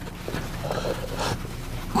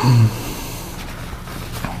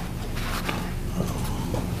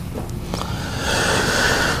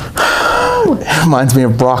 It reminds me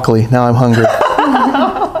of broccoli. Now I'm hungry.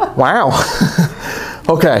 Wow.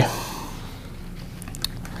 Okay.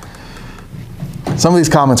 Some of these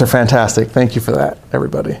comments are fantastic. Thank you for that,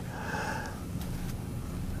 everybody.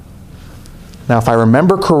 Now, if I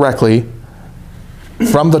remember correctly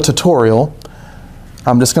from the tutorial,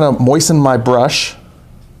 I'm just going to moisten my brush.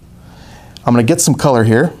 I'm going to get some color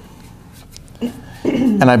here.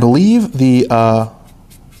 And I believe the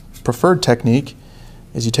preferred technique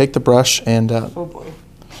is you take the brush and Oh boy.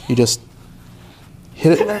 you just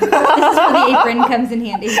hit it, This is where the apron comes in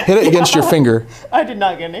handy. hit it against your finger, I did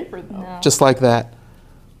not get an apron though. No. just like that.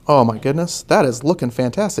 Oh my goodness, that is looking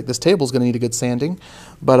fantastic. This table's going to need a good sanding,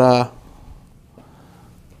 but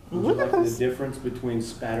Would you like the difference between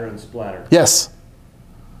spatter and splatter? yes.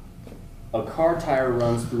 A car tire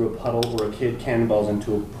runs through a puddle or a kid cannonballs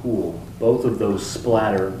into a pool. Both of those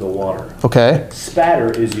splatter the water. Okay.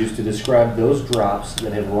 Spatter is used to describe those drops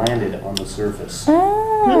that have landed on the surface.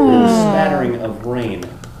 Oh. The spattering of rain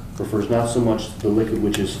refers not so much to the liquid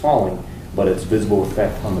which is falling, but its visible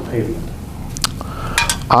effect on the pavement.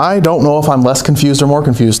 I don't know if I'm less confused or more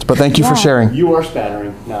confused, but thank you for sharing. You are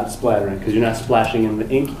spattering, not splattering, because you're not splashing in the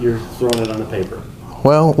ink, you're throwing it on the paper.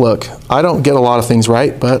 Well, look, I don't get a lot of things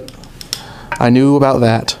right, but I knew about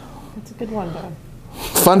that. It's a good one though.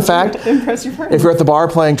 Fun fact, Impress your friends. if you're at the bar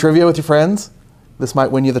playing trivia with your friends, this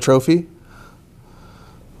might win you the trophy.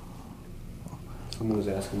 Someone was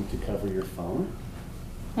asking to cover your phone.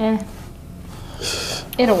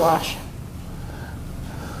 It'll wash.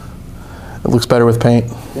 It looks better with paint.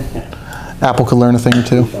 Apple could learn a thing or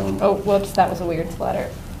two. Oh, whoops, that was a weird splatter.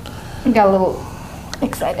 Got a little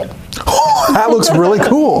excited. That looks really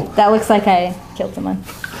cool. That looks like I killed someone.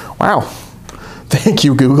 Wow. Thank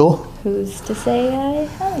you, Google. Who's to say I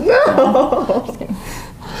haven't?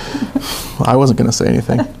 I wasn't going to say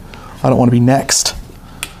anything. I don't want to be next.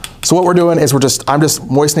 So what we're doing is I'm just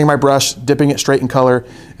moistening my brush, dipping it straight in color,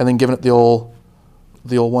 and then giving it the old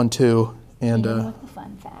 1-2. And With the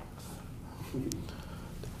fun facts.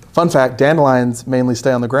 Fun fact, dandelions mainly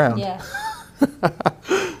stay on the ground. Yeah.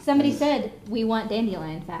 Somebody said we want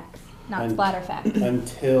dandelion facts, not splatter facts.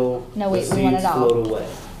 Until No, wait, the we want seeds it all. float away.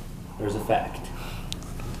 There's a fact.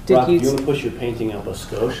 Did Rock, you you want to push your painting up a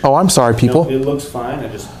skosh? Oh, I'm sorry, people. No, it looks fine.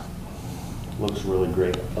 It just looks really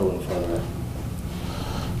great a little further up.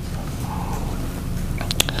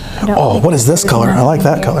 Oh, what is this color? I like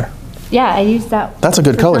that color. Yeah, I used that. That's a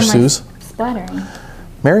good for color, some of my Suze. Splattering.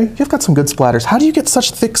 Mary, you've got some good splatters. How do you get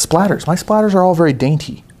such thick splatters? My splatters are all very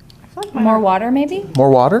dainty. More water, maybe? More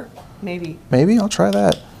water? Maybe. Maybe, I'll try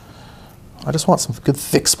that. I just want some good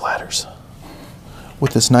thick splatters.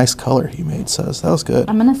 With this nice color he made, says. That was good.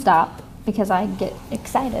 I'm gonna stop because I get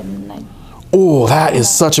excited and I. Oh, that is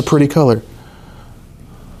such a pretty color.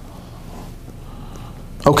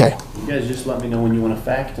 Okay. You guys just let me know when you want a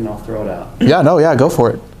fact and I'll throw it out. Yeah, no, yeah, go for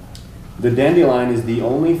it. The dandelion is the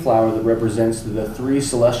only flower that represents the 3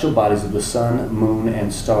 celestial bodies of the sun, moon,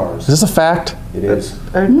 and stars. Is this a fact? It is.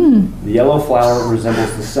 The yellow flower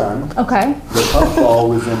resembles the sun. Okay. The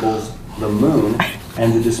puffball resembles the moon,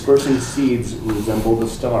 and the dispersing seeds resemble the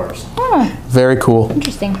stars. Huh. Very cool.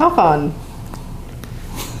 Interesting. How fun.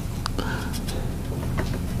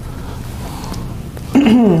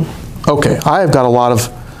 Okay, I have got a lot of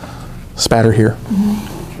spatter here.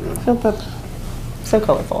 I feel that's so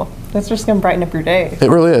colorful. That's just going to brighten up your day. It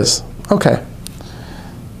really is. Okay.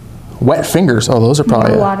 Wet fingers. Oh, those are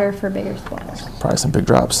probably, More water for bigger splatters. probably some big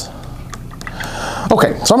drops.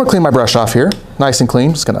 Okay, so I'm going to clean my brush off here. Nice and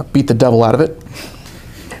clean. Just going to beat the devil out of it.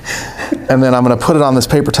 And then I'm going to put it on this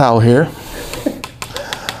paper towel here.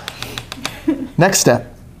 Next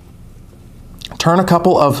step. Turn a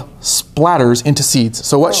couple of splatters into seeds.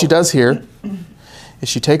 So what she does here is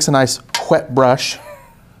she takes a nice wet brush.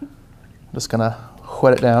 I'm just going to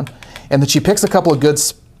wet it down. And then she picks a couple of good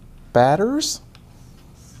spatters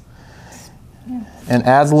and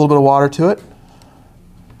adds a little bit of water to it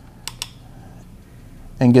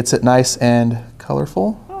and gets it nice and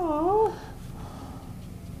colorful. Aww.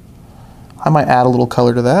 I might add a little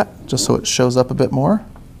color to that just so it shows up a bit more.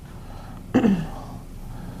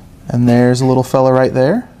 And there's a little fella right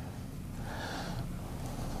there.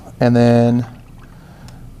 And then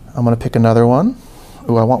I'm going to pick another one.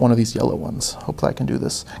 Ooh, I want one of these yellow ones. Hopefully I can do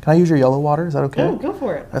this. Can I use your yellow water? Is that okay? Oh, go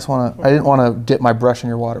for it. I just want to. I didn't want to dip my brush in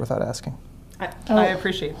your water without asking. I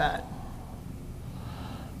appreciate that.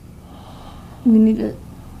 We need to.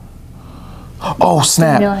 Oh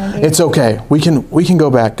snap! Dandelion. It's okay. We can go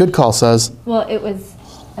back. Good call, says. Well, it was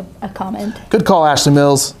a comment. Good call, Ashley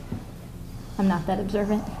Mills. I'm not that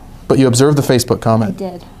observant. But you observed the Facebook I comment.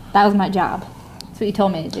 did. That was my job. That's what you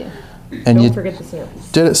told me to do. And Don't you forget the syrup.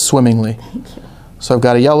 did it swimmingly. Thank you. So I've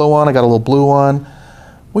got a yellow one, I got a little blue one.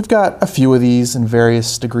 We've got a few of these in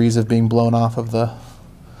various degrees of being blown off of the,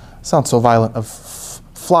 sounds so violent, of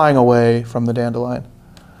flying away from the dandelion.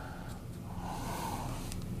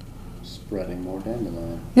 Spreading more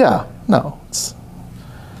dandelion. Yeah, no, it's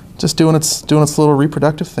just doing its little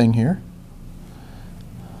reproductive thing here.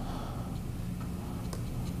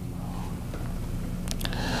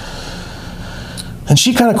 And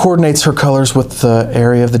she kind of coordinates her colors with the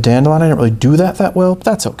area of the dandelion. I didn't really do that well, but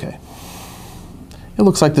that's okay. It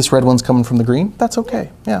looks like this red one's coming from the green. That's okay.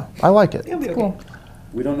 Yeah, I like it. It'll be okay. Cool.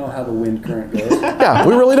 We don't know how the wind current goes. Yeah,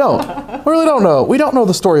 we really don't. We really don't know. We don't know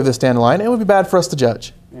the story of this dandelion. It would be bad for us to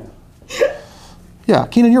judge. Yeah. Yeah,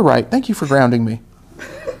 Keenan, you're right. Thank you for grounding me.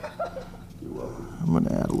 You're welcome. I'm going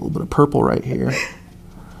to add a little bit of purple right here.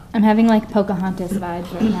 I'm having like Pocahontas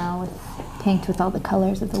vibes right now with paint with all the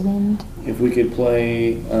colors of the wind. If we could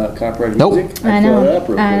play copyrighted Nope. music, I I'd throw it know. up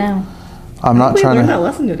real I quick. know. I'm not We trying learned that to,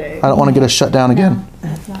 lesson today. I don't want to get us shut down again.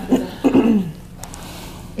 That's not good.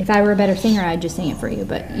 If I were a better singer, I'd just sing it for you,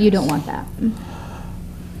 but you don't want that.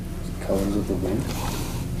 Colors of the wind.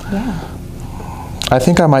 Yeah. I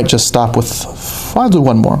think I might just stop with, I'll do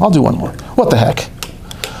one more. I'll do one more. What the heck?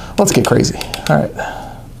 Let's get crazy. All right.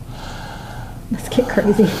 Let's get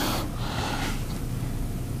crazy.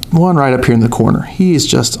 One right up here in the corner. He is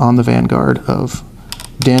just on the vanguard of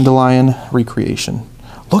dandelion recreation.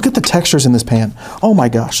 Look at the textures in this pan. Oh my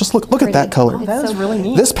gosh, just look at that Pretty. color. It's That is so really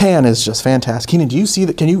neat. This pan is just fantastic. Keenan, do you see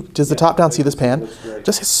that? Does the top down see this pan? Looks great.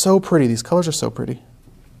 Just, it's so pretty. These colors are so pretty.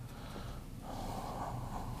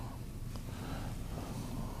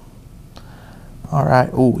 All right.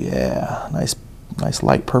 Oh yeah, nice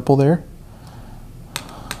light purple there.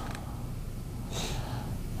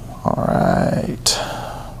 All right.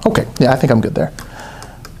 Okay. Yeah, I think I'm good there.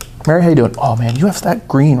 Mary, how you doing? Oh man, you have that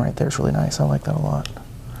green right there. It's really nice. I like that a lot.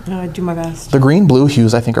 I do my best. The green blue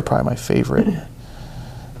hues I think are probably my favorite,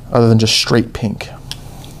 other than just straight pink.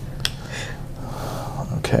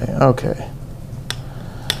 Okay.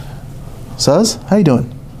 Suz, how you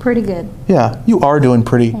doing? Pretty good. Yeah, you are doing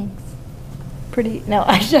pretty. Thanks. Pretty. No,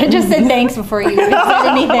 I just said thanks before you even said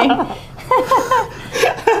anything.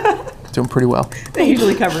 Doing pretty well. That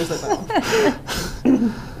usually covers it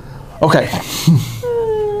though. Okay.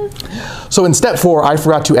 So in step 4, I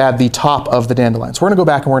forgot to add the top of the dandelion. So we're gonna go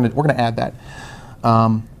back and we're gonna add that.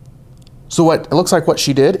 So what it looks like what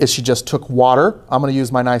she did is she just took water. I'm gonna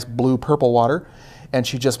use my nice blue purple water, and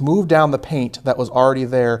she just moved down the paint that was already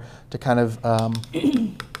there to kind of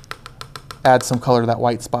add some color to that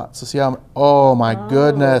white spot. So see how oh my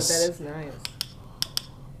goodness. That is nice.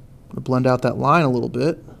 I'm gonna blend out that line a little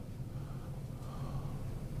bit.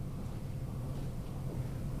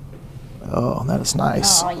 Oh, that is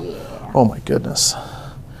nice. Oh, yeah. Oh my goodness.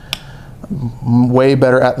 I'm way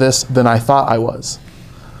better at this than I thought I was.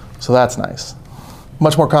 So that's nice.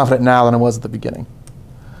 Much more confident now than I was at the beginning.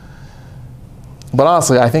 But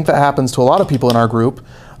honestly, I think that happens to a lot of people in our group.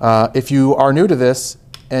 If you are new to this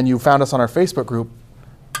and you found us on our Facebook group,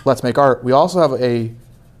 Let's Make Art, we also have a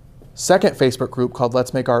second Facebook group called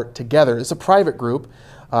Let's Make Art Together. It's a private group,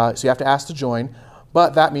 so you have to ask to join.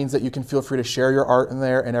 But that means that you can feel free to share your art in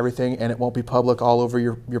there and everything, and it won't be public all over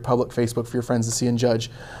your public Facebook for your friends to see and judge.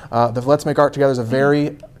 The Let's Make Art Together is a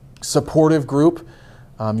very supportive group.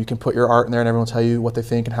 You can put your art in there and everyone will tell you what they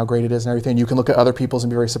think and how great it is and everything. You can look at other people's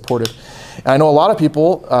and be very supportive. And I know a lot of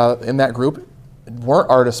people in that group weren't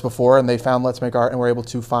artists before, and they found Let's Make Art and were able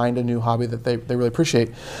to find a new hobby that they really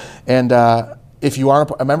appreciate. And if you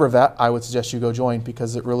aren't a member of that, I would suggest you go join,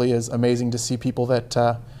 because it really is amazing to see people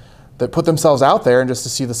that put themselves out there and just to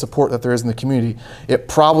see the support that there is in the community. It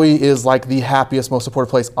probably is like the happiest, most supportive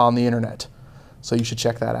place on the internet. So you should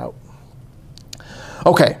check that out.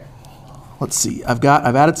 Okay, let's see. I've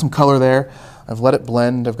added some color there. I've let it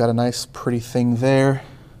blend. I've got a nice pretty thing there.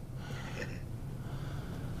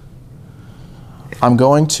 I'm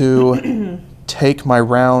going to take my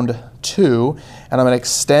round 2 and I'm going to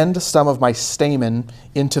extend some of my stamen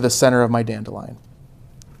into the center of my dandelion.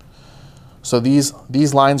 So these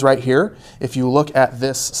lines right here, if you look at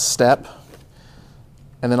this step,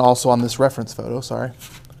 and then also on this reference photo, sorry.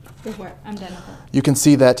 I'm done with it. You can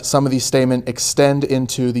see that some of these stamen extend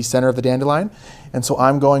into the center of the dandelion. And so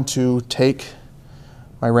I'm going to take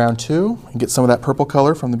my round 2 and get some of that purple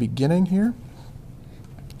color from the beginning here.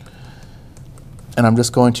 And I'm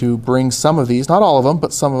just going to bring some of these, not all of them,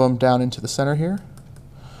 but some of them down into the center here.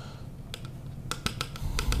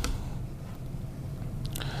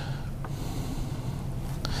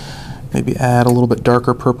 Maybe add a little bit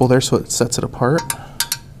darker purple there so it sets it apart.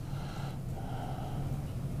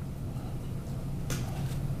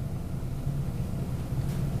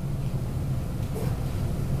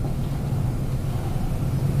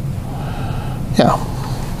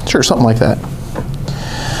 Yeah, sure, something like that.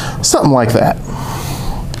 Something like that.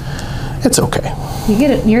 It's okay.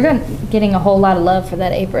 You're getting a whole lot of love for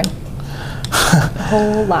that apron. A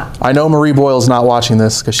whole lot. I know Marie Boyle's not watching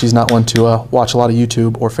this because she's not one to watch a lot of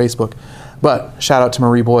YouTube or Facebook, but shout out to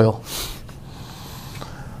Marie Boyle.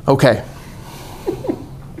 Okay.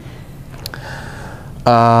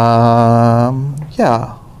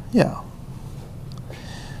 Yeah.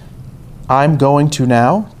 I'm going to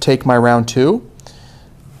now take my round 2,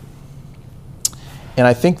 and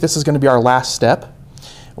I think this is going to be our last step.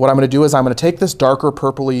 What I'm going to do is I'm going to take this darker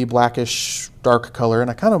purpley, blackish, dark color, and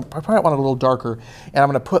I probably want it a little darker, and I'm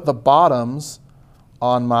going to put the bottoms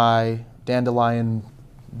on my dandelion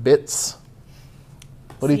bits.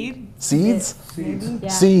 What do you, seeds? Yeah.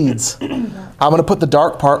 Seeds. I'm going to put the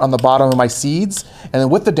dark part on the bottom of my seeds, and then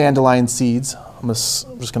with the dandelion seeds, I'm just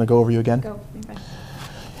going to go over you again. Go. Okay.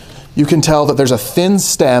 You can tell that there's a thin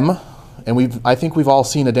stem, and I think we've all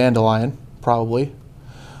seen a dandelion, probably.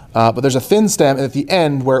 But there's a thin stem, and at the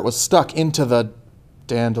end where it was stuck into the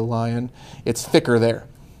dandelion, it's thicker there.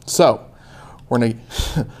 So, we're going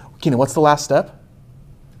to, Keenan, what's the last step?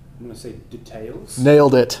 I'm going to say details.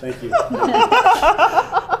 Nailed it. Thank you.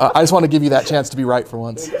 I just want to give you that chance to be right for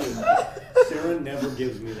once. Thank you. Sarah never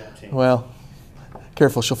gives me that chance. Well,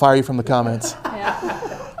 careful, she'll fire you from the comments. Yeah.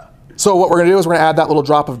 So what we're going to do is we're going to add that little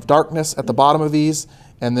drop of darkness at the bottom of these,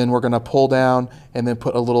 and then we're going to pull down and then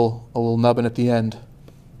put a little nubbin at the end.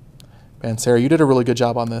 Man, Sarah, you did a really good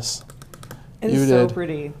job on this. It's You so did.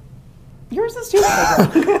 pretty. Yours is too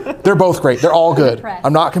pretty. They're both great. They're all good. Impressed.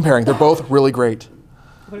 I'm not comparing. They're both really great.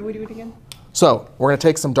 What do we do it again? So we're going to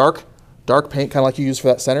take some dark paint, kind of like you used for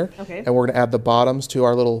that center, Okay. and we're going to add the bottoms to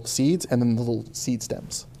our little seeds and then the little seed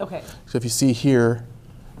stems. Okay. So if you see here,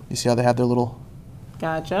 you see how they have their little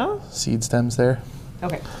Gotcha. seed stems there?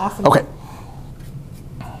 Okay. Awesome. Okay.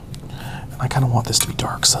 I kind of want this to be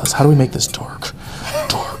dark, Suz. How do we make this dark?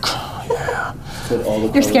 Dark, yeah. Put all the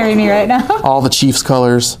You're colors scaring me right together. now. All the Chiefs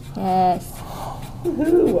colors. Yes.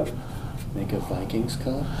 Woohoo. Make a Vikings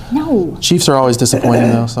color. No. Chiefs are always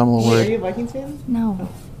disappointing though, so I'm a little Are worried. you a Vikings fan? No.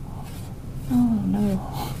 Oh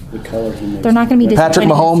no. The color he makes. They're not going to be Patrick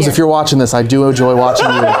disappointed Mahomes, this if you're watching this, I do enjoy watching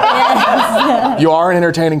you. Yes. You are an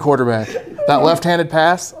entertaining quarterback. That left-handed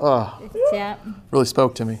pass, Yeah. really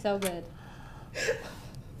spoke to me. So good.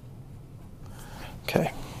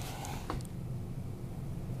 Okay.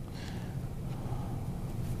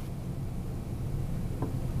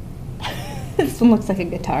 This one looks like a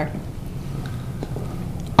guitar.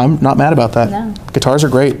 I'm not mad about that. No. Guitars are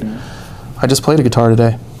great. I just played a guitar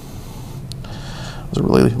today. It was a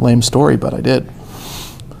really lame story, but I did.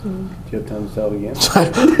 Do you have time to tell it again?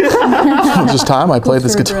 It was just time I played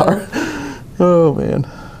this for a guitar. Oh man.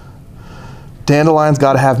 Dandelion's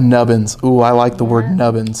got to have nubbins. Ooh, I like the word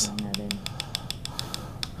nubbins.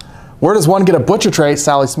 Where does one get a butcher tray?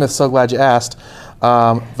 Sally Smith, so glad you asked.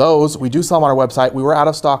 Those, we do sell them on our website. We were out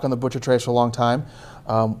of stock on the butcher trays for a long time.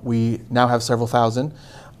 We now have several thousand.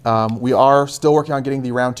 We are still working on getting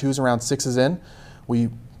the round 2s and round 6s in. We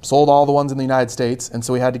sold all the ones in the United States, and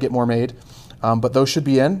so we had to get more made. But those should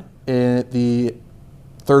be in the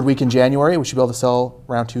 3rd week in January. We should be able to sell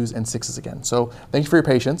round 2s and 6s again. So thank you for your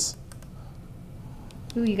patience.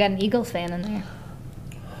 Ooh, you got an Eagles fan in there.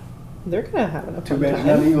 They're gonna have enough Too fun bad time.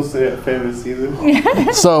 not Eagles fan this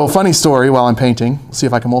season. So funny story while I'm painting. See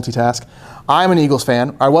if I can multitask. I'm an Eagles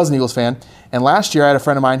fan. I was an Eagles fan. And last year I had a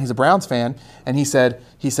friend of mine, he's a Browns fan, and he said,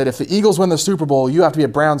 if the Eagles win the Super Bowl, you have to be a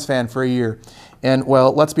Browns fan for a year. And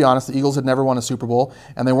well, let's be honest, the Eagles had never won a Super Bowl,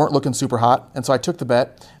 and they weren't looking super hot. And so I took the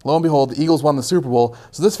bet. Lo and behold, the Eagles won the Super Bowl.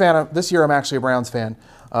 So this year I'm actually a Browns fan.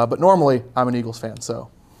 But normally I'm an Eagles fan, so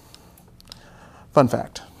fun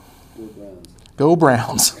fact. Go Browns. Go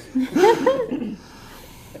Browns.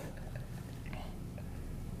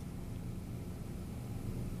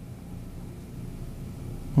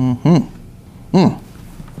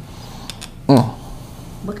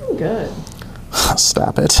 Looking good.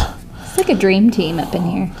 Stop it. It's like a dream team up in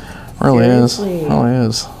here. Really is. Seriously. Really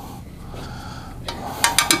is.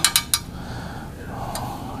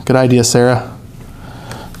 Good idea, Sarah.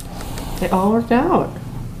 It all worked out.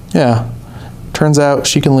 Yeah. Turns out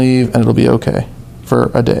she can leave and it'll be okay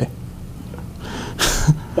for a day.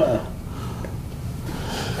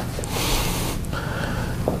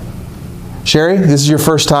 Sherry, this is your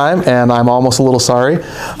first time and I'm almost a little sorry.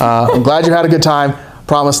 I'm glad you had a good time.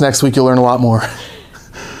 Promise next week you'll learn a lot more.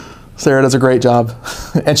 Sarah does a great job.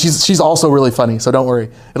 And she's also really funny, so don't worry.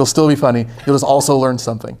 It'll still be funny. You'll just also learn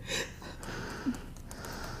something.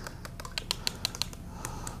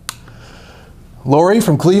 Lori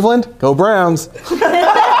from Cleveland, go Browns.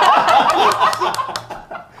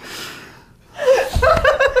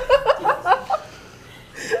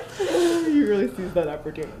 You really seized that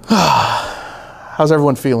opportunity. How's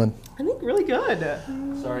everyone feeling? I think really good.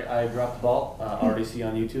 Sorry, I dropped the ball. RDC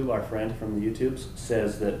on YouTube, our friend from the YouTubes,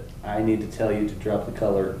 says that I need to tell you to drop the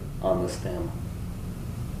color on the stem.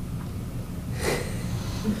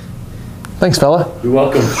 Thanks, fella. You're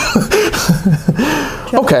welcome.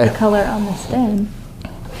 Okay. The color on the stem.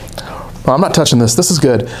 Well, I'm not touching this. This is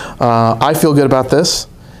good. I feel good about this,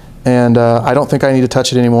 and I don't think I need to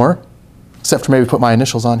touch it anymore, except for maybe put my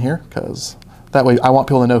initials on here, because that way I want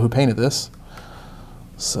people to know who painted this.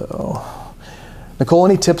 So, Nicole,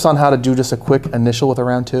 any tips on how to do just a quick initial with a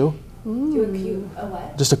round 2? Do a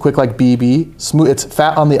what? Just a quick like BB. Smooth. It's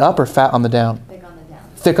fat on the up or fat on the down? Thick on the down.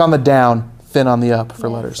 Thick on the down, thin on the up for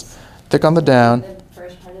Yes. letters. Thick on the down. The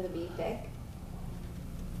first part of the B thick.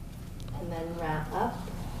 And then wrap up.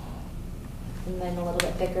 And then a little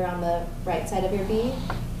bit thicker on the right side of your B.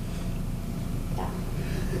 Yeah.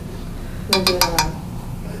 We'll do it around.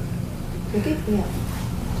 Okay? Yeah.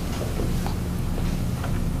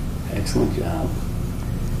 Excellent job.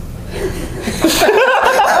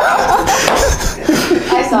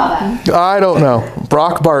 I saw that. I don't know.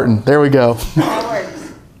 Brock Barton. There we go. That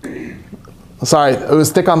works. Sorry, it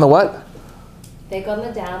was thick on the what? Thick on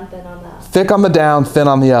the down, thin on the up. Thick on the down, thin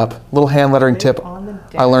on the up. Little hand lettering Thick tip on the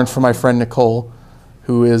I learned down. from my friend Nicole,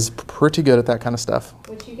 who is pretty good at that kind of stuff.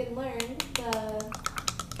 Which you can learn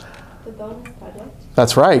the bonus project.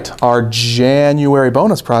 That's right. Our January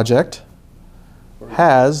bonus project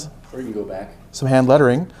has Or you can go back. some hand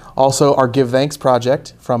lettering. Also, our Give Thanks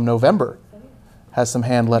project from November has some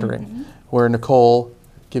hand lettering, where Nicole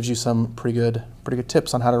gives you some pretty good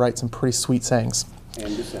tips on how to write some pretty sweet sayings.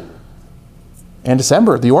 And December. And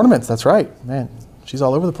December, the ornaments, that's right. Man, she's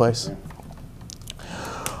all over the place.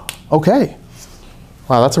 Okay.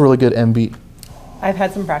 Wow, that's a really good M beat. I've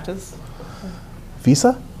had some practice.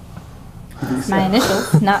 Visa? It's my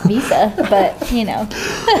initials, not Visa, but you know.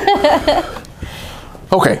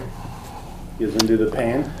 Okay. You guys want to do the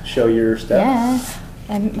pan? Show your step? Yeah.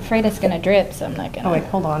 I'm afraid it's gonna drip, so I'm not gonna. Oh wait,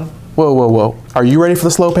 hold on. Whoa, whoa, whoa. Are you ready for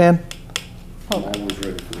the slow pan? Hold on. I was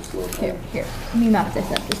ready for the slow Here, pan. here. Let me mop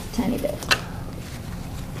this up just a tiny bit.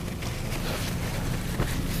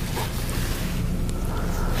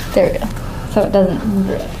 There we go. So it doesn't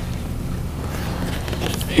drip.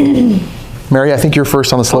 Mary, I think you're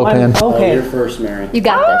first on the slow pan. Oh, Okay. you're first, Mary. You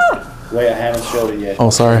got this. Wait, I haven't showed it yet. Oh,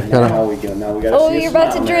 sorry. Now we go. Now we gotta Oh, see a you're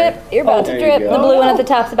about smile, to Mary. drip. You're about to There you drip. go. The blue one at the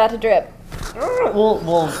top's about to drip.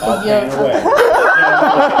 We'll I'll Yeah. pan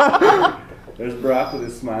away. There's Brock with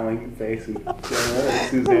his smiling face. And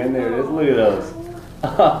Suzanne, there it is. Look at those.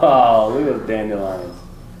 Oh, look at those dandelions.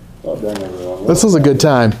 Well done, everyone. This was a good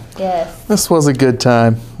time. Yes. This was a good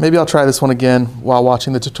time. Maybe I'll try this one again while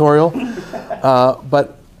watching the tutorial.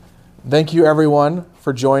 But thank you everyone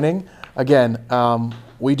for joining. Again,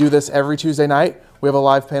 we do this every Tuesday night. We have a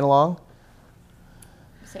live paint along.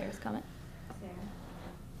 Sarah's comment.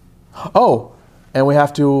 Oh, and we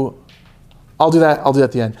have to, I'll do that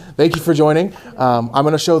at the end. Thank you for joining. I'm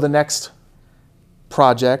going to show the next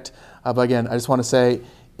project. But again, I just want to say,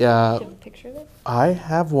 Do you have a picture of it? I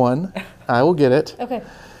have one. I will get it. Okay.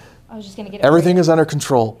 I was just gonna get it. Everything is under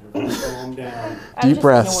control. Calm down. Deep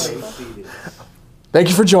breaths. Thank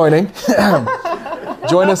you for joining.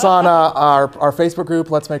 Join us on our Facebook group,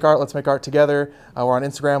 Let's Make Art Together. We're on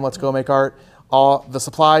Instagram, Let's Go Make Art. All the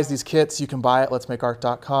supplies, these kits, you can buy at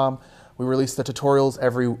letsmakeart.com. We release the tutorials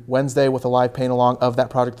every Wednesday with a live paint along of that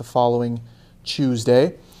project the following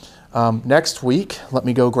Tuesday. Next week, let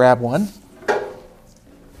me go grab one.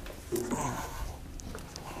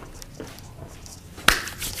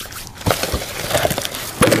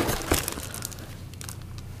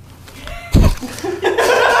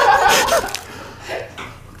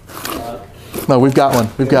 No, we've got one.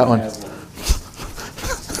 We've got one.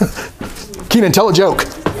 Keenan, tell a joke.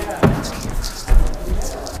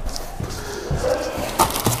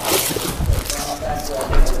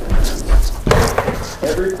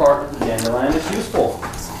 Every part of the dandelion is useful.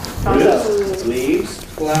 Roots, leaves,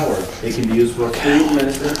 flowers. They can be used for food,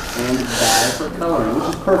 medicine, and dye for coloring, which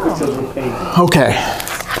is perfect because we're painting. Okay,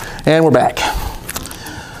 and we're back.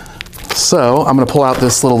 So I'm going to pull out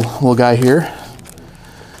this little guy here.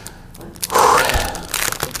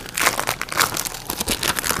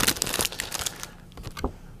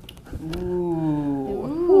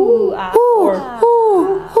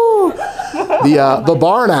 Ooh, The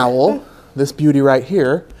barn owl, this beauty right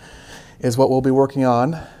here, is what we'll be working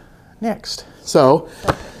on next. So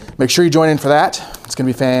make sure you join in for that. It's going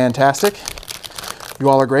to be fantastic. You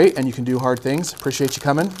all are great, and you can do hard things. Appreciate you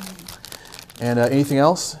coming. And anything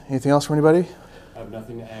else? Anything else from anybody? I have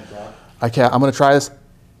nothing to add, Brock. I'm going to try this.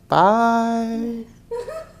 Bye.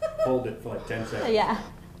 Hold it for like 10 seconds. yeah.